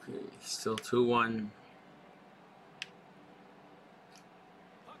 Okay, still 2-1.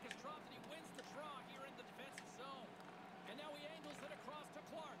 Puck is dropped and he wins the draw here in the defensive zone. And now he angles it across to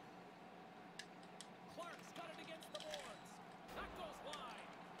Clark. Clark's got it against the boards. That goes wide.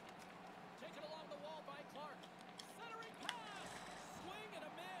 Taken along the wall by Clark. Centering pass. Swing and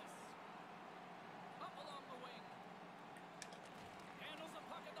a miss. Up along the wing. Handles the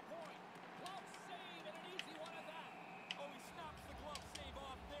puck at the point. Glove save and an easy one at that. Oh, he snaps the glove save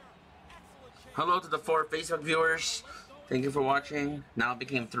off there. Excellent shave. Hello to the 4 Facebook viewers. Thank you for watching. Now it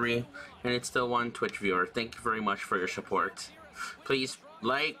became 3, and it's still 1 Twitch viewer. Thank you very much for your support. Please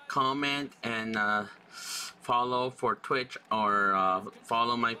like, comment, and follow for Twitch, or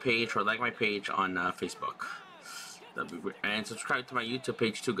follow my page or like my page on Facebook. That'd be great. And subscribe to my YouTube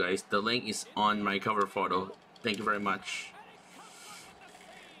page too, guys. The link is on my cover photo. Thank you very much.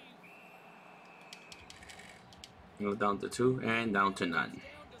 Go down to 2 and down to none.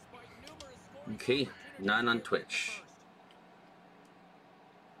 Okay, none on Twitch.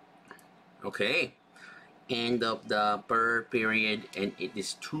 Okay, end of the third period, and it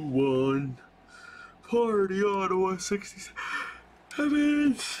is 2-1 for the Ottawa 67.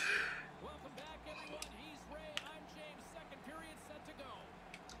 Welcome back, everyone. He's Ray. I'm James. Second period set to go.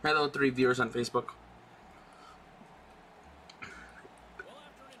 Hello, 3 viewers on Facebook. Well,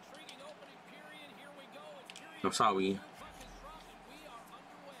 after an intriguing opening period, here we go. It's period I'm sorry. 2. Puck is dropped and we are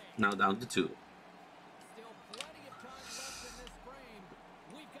underway. Now down to 2. Still plenty of time left in this frame.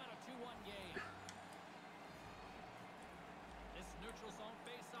 We've got a 2-1 game. This neutral zone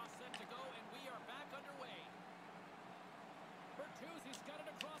face-off set to go, and we are back underway. Bertuzzi's got it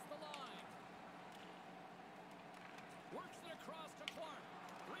across the line. Works it across to Clark.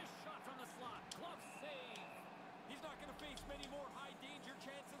 Wrist shot from the slot. Glove save. He's not going to face many more high-danger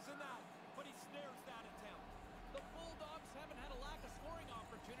chances than that, but he snares that attempt. The Bulldogs haven't had a lack of scoring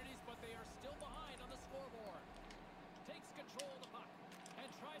opportunities, but they are still behind on the scoreboard. Takes control of the puck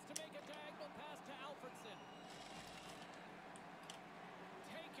and tries to make a diagonal pass to Alfredson.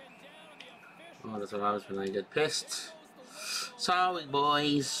 Taken down, and the official. Oh, that's what happens when I get pissed. There goes the whistle. Sorry,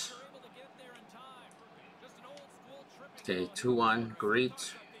 boys. They're able to get there in time. Just an old school tripping Okay, zone. 2-1. Great.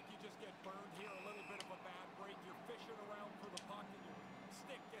 I think you just get burned here. A little bit of a bad break. You're fishing around for the puck, and your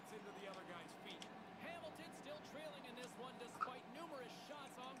stick gets into the other guy's feet. Hamilton still trailing in this one despite numerous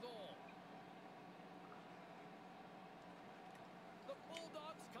shots on goal. The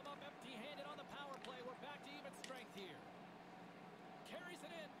Bulldogs come up empty-handed on the power play. We're back to even strength here. Carries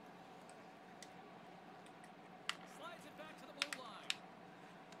it in. Slides it back to the blue line.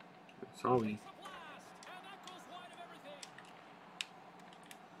 Sorry. Takes a blast, and that goes wide of everything.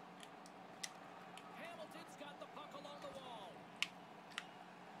 Hamilton's got the puck along the wall.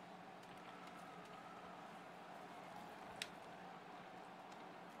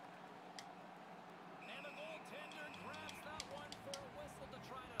 And the goaltender grabs that one for a whistle to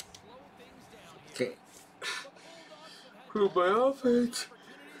try to slow things down here. Okay. The Bulldogs have had For my offense.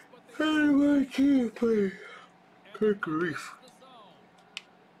 opportunities, but they And my team play. And Good the puck grief. enters the zone.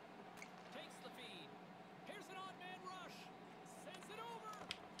 Takes the feed. Here's an odd man rush. Sends it over.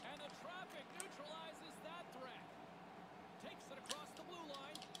 And the traffic neutralizes that threat. Takes it across the blue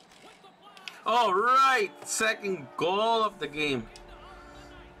line. With the blast. All right, second goal of the game. Into honor the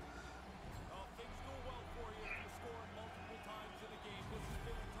night. Well, things go well for you if you're scoring multiple times in a game. This has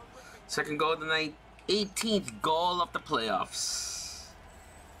been a terrific. Second goal of the night. 18th goal of the playoffs.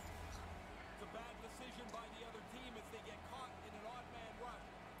 It's a bad decision by the other team as they get caught in an odd man rush,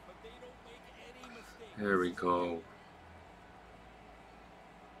 but they don't make any mistakes. There we go.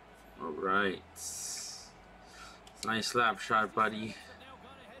 All right. Nice slap shot, buddy. Have now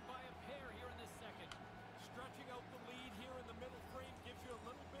gone ahead by a pair here in this second. Stretching out the lead here in the middle frame gives you a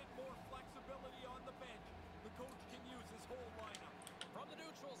little bit more flexibility on the bench. The coach can use his whole lineup. From the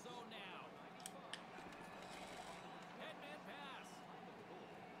neutral zone now. Headman pass.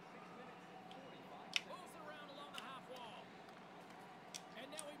 Moves it around along the half wall. And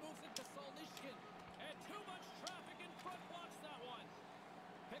now he moves it to Solnishkin. And too much traffic in front blocks that one.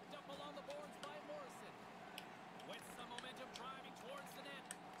 Picked up along the boards by Morrison. With some momentum driving towards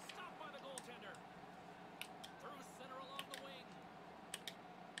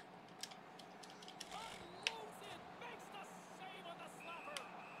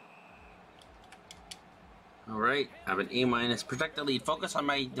Alright, I have an A-. Protect the lead. Focus on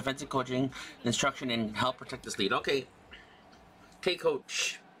my defensive coaching, instruction, and help protect this lead. Okay. Okay,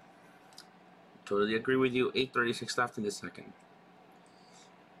 coach. Totally agree with you. 8:36 left in the second.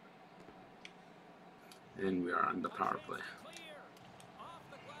 And we are on the power play. Clear. Off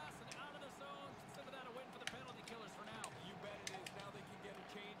the glass and out of the zone. Consider that a win for the penalty killers for now. You bet it is. Now they can get a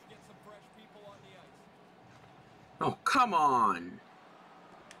change, get some fresh people on the ice. Oh, come on.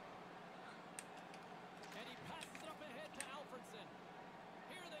 And he passes it up ahead to Alfredson.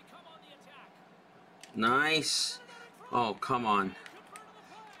 Here they come on the attack. Nice. Oh, come on.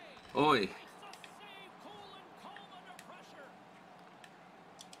 Oi. Makes the save. Cool and calm under pressure.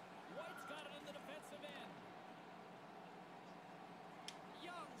 White's got it in the defensive end.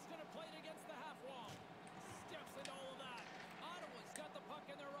 Young's going to play it against the half wall. Steps into all of that. Ottawa's got the puck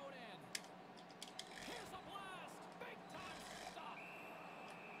in their own end. Here's a blast. Big time stop.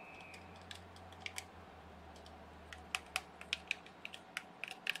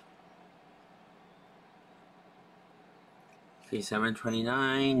 Okay,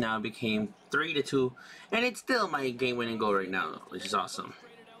 7:29. Now it became 3-2. And it's still my game-winning goal right now, which is awesome.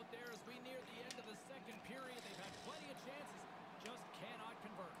 Frustrated out there as we near the end of the second period. They've had plenty of chances, just cannot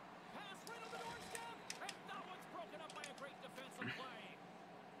convert. Pass right on the doorstep, and that one's broken up by a great defensive play.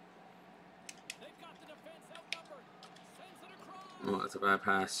 They've got the defense outnumbered. Sends it across. Oh, that's a bad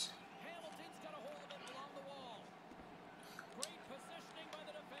pass. Hamilton's got a hold of it along the wall. Great positioning by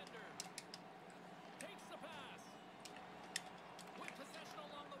the defender. Takes the pass. With possession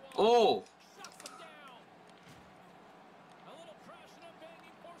along the wall. Oh! Shuts them down. A little crashing and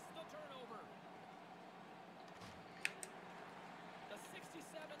banging forces the turnover. The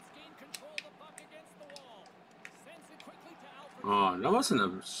 67s gain control of the puck against the wall. Sends it quickly to Alfred. Oh, that wasn't a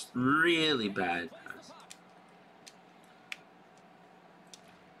really bad Plays pass. the puck.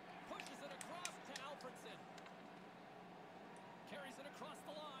 Pushes it across to Alfredson. Carries it across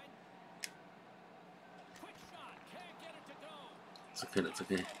the line. Quick shot. Can't get it to go. It's okay, that's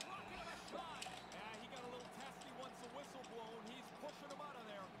okay. Rocket of a shot. Yeah, he got a little testy once the whistle blown. He's pushing him out of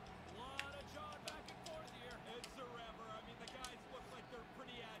there. Lot of jawing back and forth here. It's forever. I mean, the guys look like they're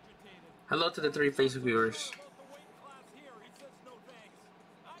pretty agitated. Hello to the 3 Facebook viewers. About the weight class here, he says no thanks.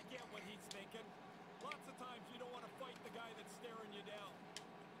 I get what he's thinking. Lots of times you don't want to fight the guy that's staring you down.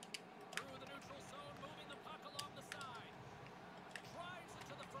 Through the neutral zone, moving the puck along the side. Drives it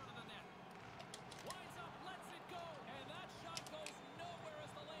to the front of the net. Winds up, lets it go. And that shot goes nowhere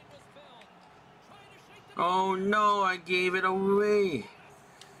as the lane was filled. Trying to shake the Oh no, I gave it away.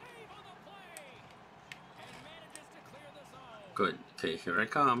 save on the play. And manages to clear the zone. Good. Okay, here I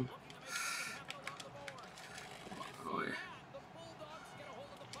come. Looking to make something happen along the boards. Oh, yeah. The Bulldogs get a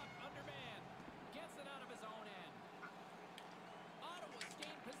hold of the puck underman. Gets it out of his own end. Ottawa's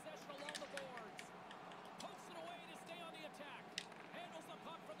gained possession along the boards. Pokes it away to stay on the attack. Handles the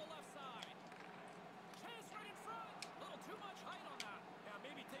puck from the left side. Chance right in front. A little too much height on that. Yeah,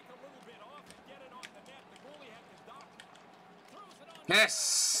 maybe take a little bit off and get it on the net. The goalie had to duck. Throws it on.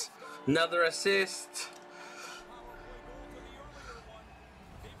 Yes! Another assist. Power play goal to the earlier one.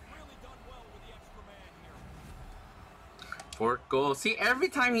 They've really done well with the extra man here. 4th goal. See, every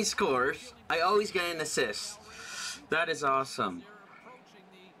time he scores, I always get an assist. That is awesome. They're approaching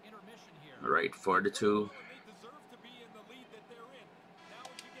the intermission here. Alright, 4-2. Well, and they deserve to be in the lead that they're in. Now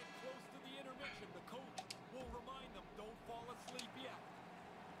as you get close to the intermission, the coach will remind them, don't fall asleep yet.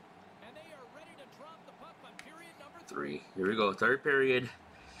 And they are ready to drop the puck on period number 3. Here we go, 3rd period.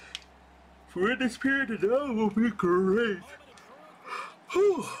 For this period today will be great.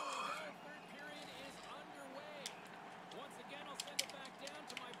 Whew. Third period is underway. Once again, I'll send it back down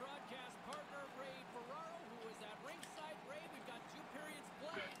to my broadcast partner, Ray Ferraro, who is at ringside. Ray, we've got 2 periods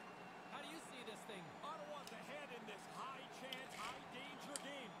played. How do you see this thing? Ottawa's ahead in this high chance, high danger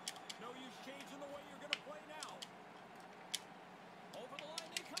game. No use changing the way you're going to play now. Over the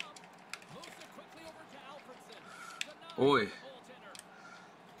line they come. Moves it quickly over to Alfredson. Oi. Goaltender.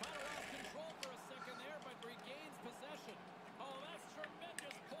 Kind of lost control for a second there, but regains possession. Oh, that's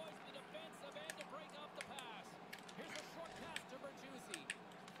tremendous poise in the defensive end to break up the pass. Here's a short pass to Bertuzzi.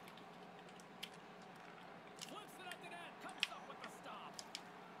 Flips it at the net. Comes up with the stop.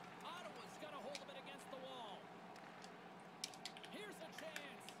 Ottawa's got a hold of it against the wall. Here's a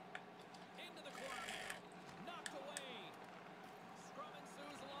chance. Into the corner now. Knocked away. Scrum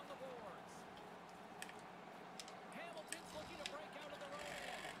ensues along the boards. Hamilton's looking to break out of their own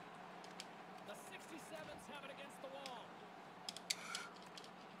end. The 67s have it against the wall.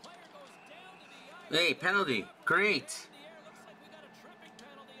 Player goes down to the ice. Hey, penalty. Great. In the air. Looks like we got a tripping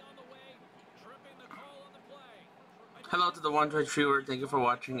penalty on the way. Tripping the call on the play. Hello to the 1 Twitch viewer. Thank you for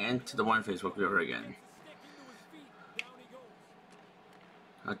watching, and to the 1 Facebook viewer again. Stick into his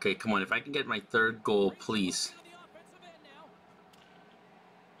Okay, come on. If I can get my third goal, please.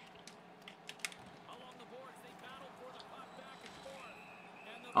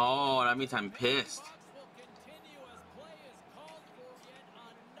 Oh, that means I'm pissed.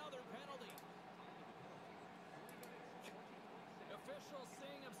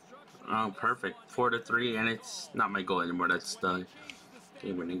 Oh, perfect. 4-3, and it's not my goal anymore. That's the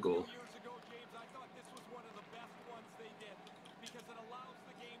game-winning goal.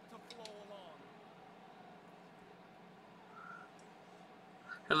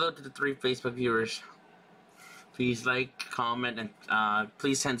 Hello to the 3 Facebook viewers. Please like, comment, and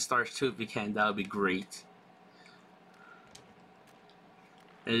please send stars too if you can. That would be great.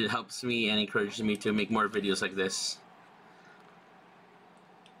 It helps me and encourages me to make more videos like this.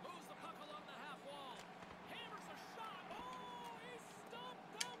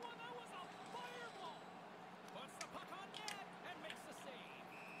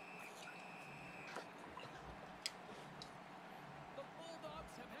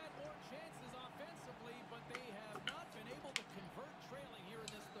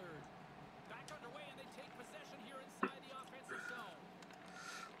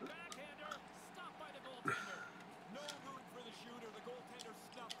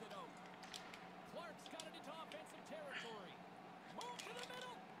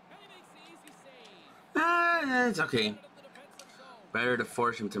 It's okay. Better to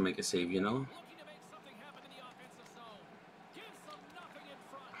force him to make a save, you know?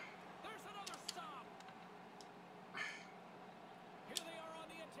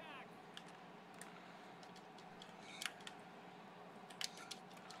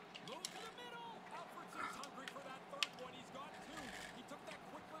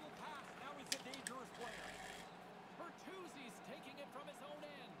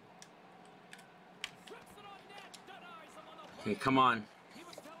 Okay, come on. He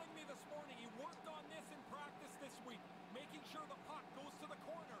was telling me this morning he worked on this in practice this week, making sure the puck goes to the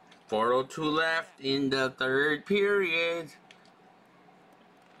corner. 4:02 left in the third period.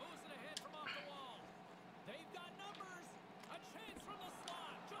 Moves it ahead from off the wall. They've got numbers. A chance from the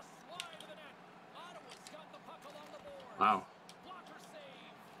slot. Just wide of the net. Ottawa's got the puck along the board. Wow. Blocker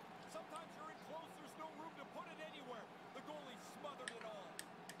save. Sometimes you're in close, there's no room to put it anywhere. The goalie smothered it all.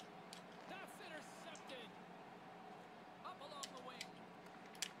 That's intercepted. Up along the wing.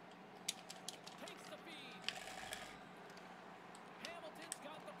 Takes the feed. Hamilton's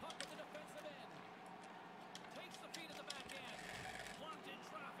got the puck at the defensive end. Takes the feed at the back end. Blocked in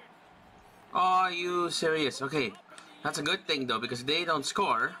traffic. Are you serious? Okay. That's a good thing, though, because if they don't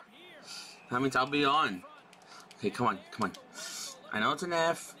score, that means I'll be on. Okay, come on, come on. I know it's an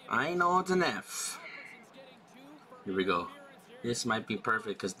F. I know it's an F. Here we go. This might be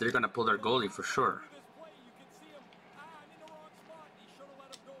perfect, because they're going to pull their goalie for sure. This play, you can see him. I'm in the wrong spot. He should have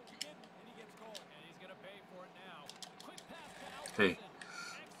let him go. He didn't, and he gets called. And he's going to pay for it now. Quick pass to Okay.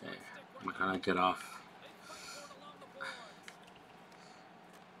 Alfredson. Okay. I'm going to get off. They fight for it along the boards.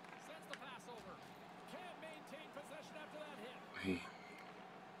 Sends the pass over. Can't maintain possession after that hit. Hey,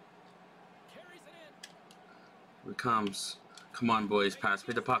 Carries it in. here it comes. Come on, boys. Pass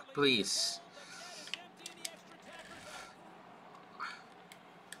me the puck, please.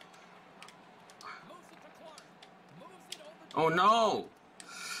 Oh no!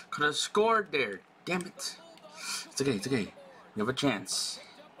 Could have scored there. Damn it. It's okay, it's okay. We have a chance.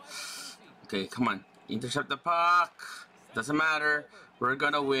 Okay, come on. Intercept the puck. Doesn't matter. We're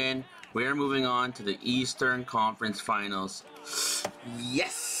gonna win. We're moving on to the Eastern Conference Finals.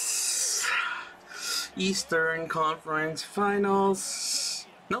 Yes! Eastern Conference Finals.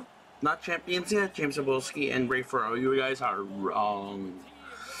 Nope, not champions yet. James Zabolski and Ray Ferraro. You guys are wrong.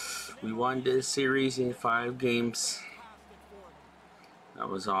 We won this series in 5 games. That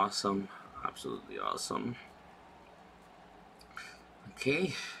was awesome. Absolutely awesome.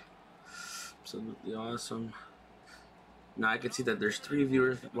 Okay. Absolutely awesome. Now I can see that there's 3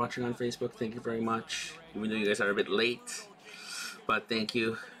 viewers watching on Facebook. Thank you very much. Even though you guys are a bit late. But thank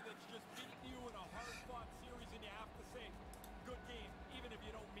you.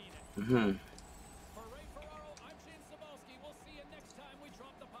 For Ray Ferraro, I'm James Zabolski. We'll see you next time we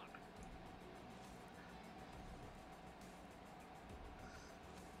drop the puck.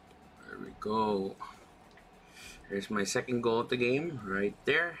 There we go. Here's my second goal of the game, right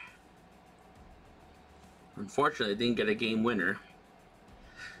there. Unfortunately, I didn't get a game winner.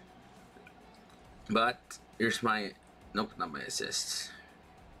 But here's my, nope, not my assist.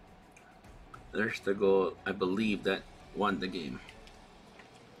 There's the goal, I believe, that won the game.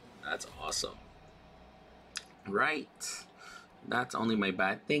 That's awesome. Right. That's only my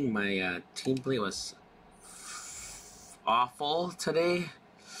bad thing. My team play was awful today.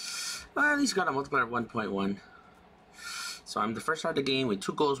 Well, at least got a multiplier of 1.1. So I'm the first out of the game with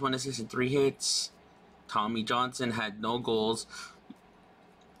 2 goals, 1 assist, and 3 hits. Tommy Johnson had no goals,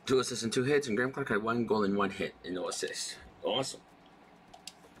 2 assists and 2 hits, and Graham Clark had 1 goal and 1 hit and no assist. Awesome.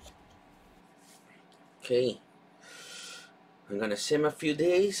 Okay. I'm gonna sim a few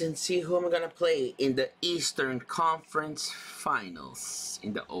days and see who I'm gonna play in the Eastern Conference Finals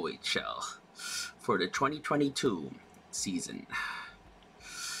in the OHL for the 2022 season.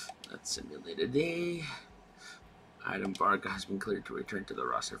 Let's simulate a day. Adam Varga has been cleared to return to the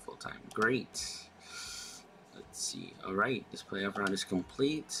roster full-time. Great. Let's see. Alright, this playoff round is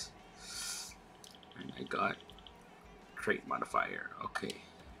complete. And I got trait modifier. Okay.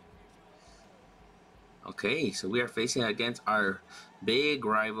 Okay, so we are facing against our big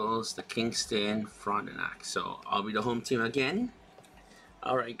rivals, the Kingston Frontenac. So I'll be the home team again.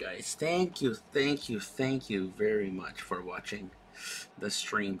 Alright guys, thank you very much for watching the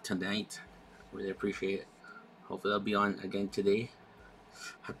stream tonight. Really appreciate it. Hopefully I'll be on again today.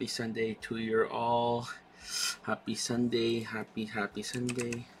 Happy Sunday to you all. Happy Sunday, happy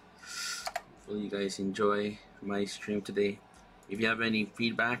Sunday. Hopefully you guys enjoy my stream today. If you have any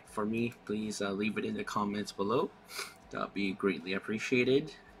feedback for me, please leave it in the comments below. That'll be greatly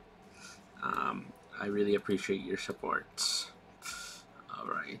appreciated. I really appreciate your support.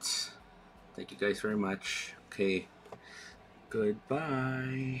 Alright. Thank you guys very much. Okay.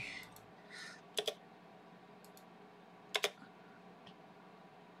 Goodbye.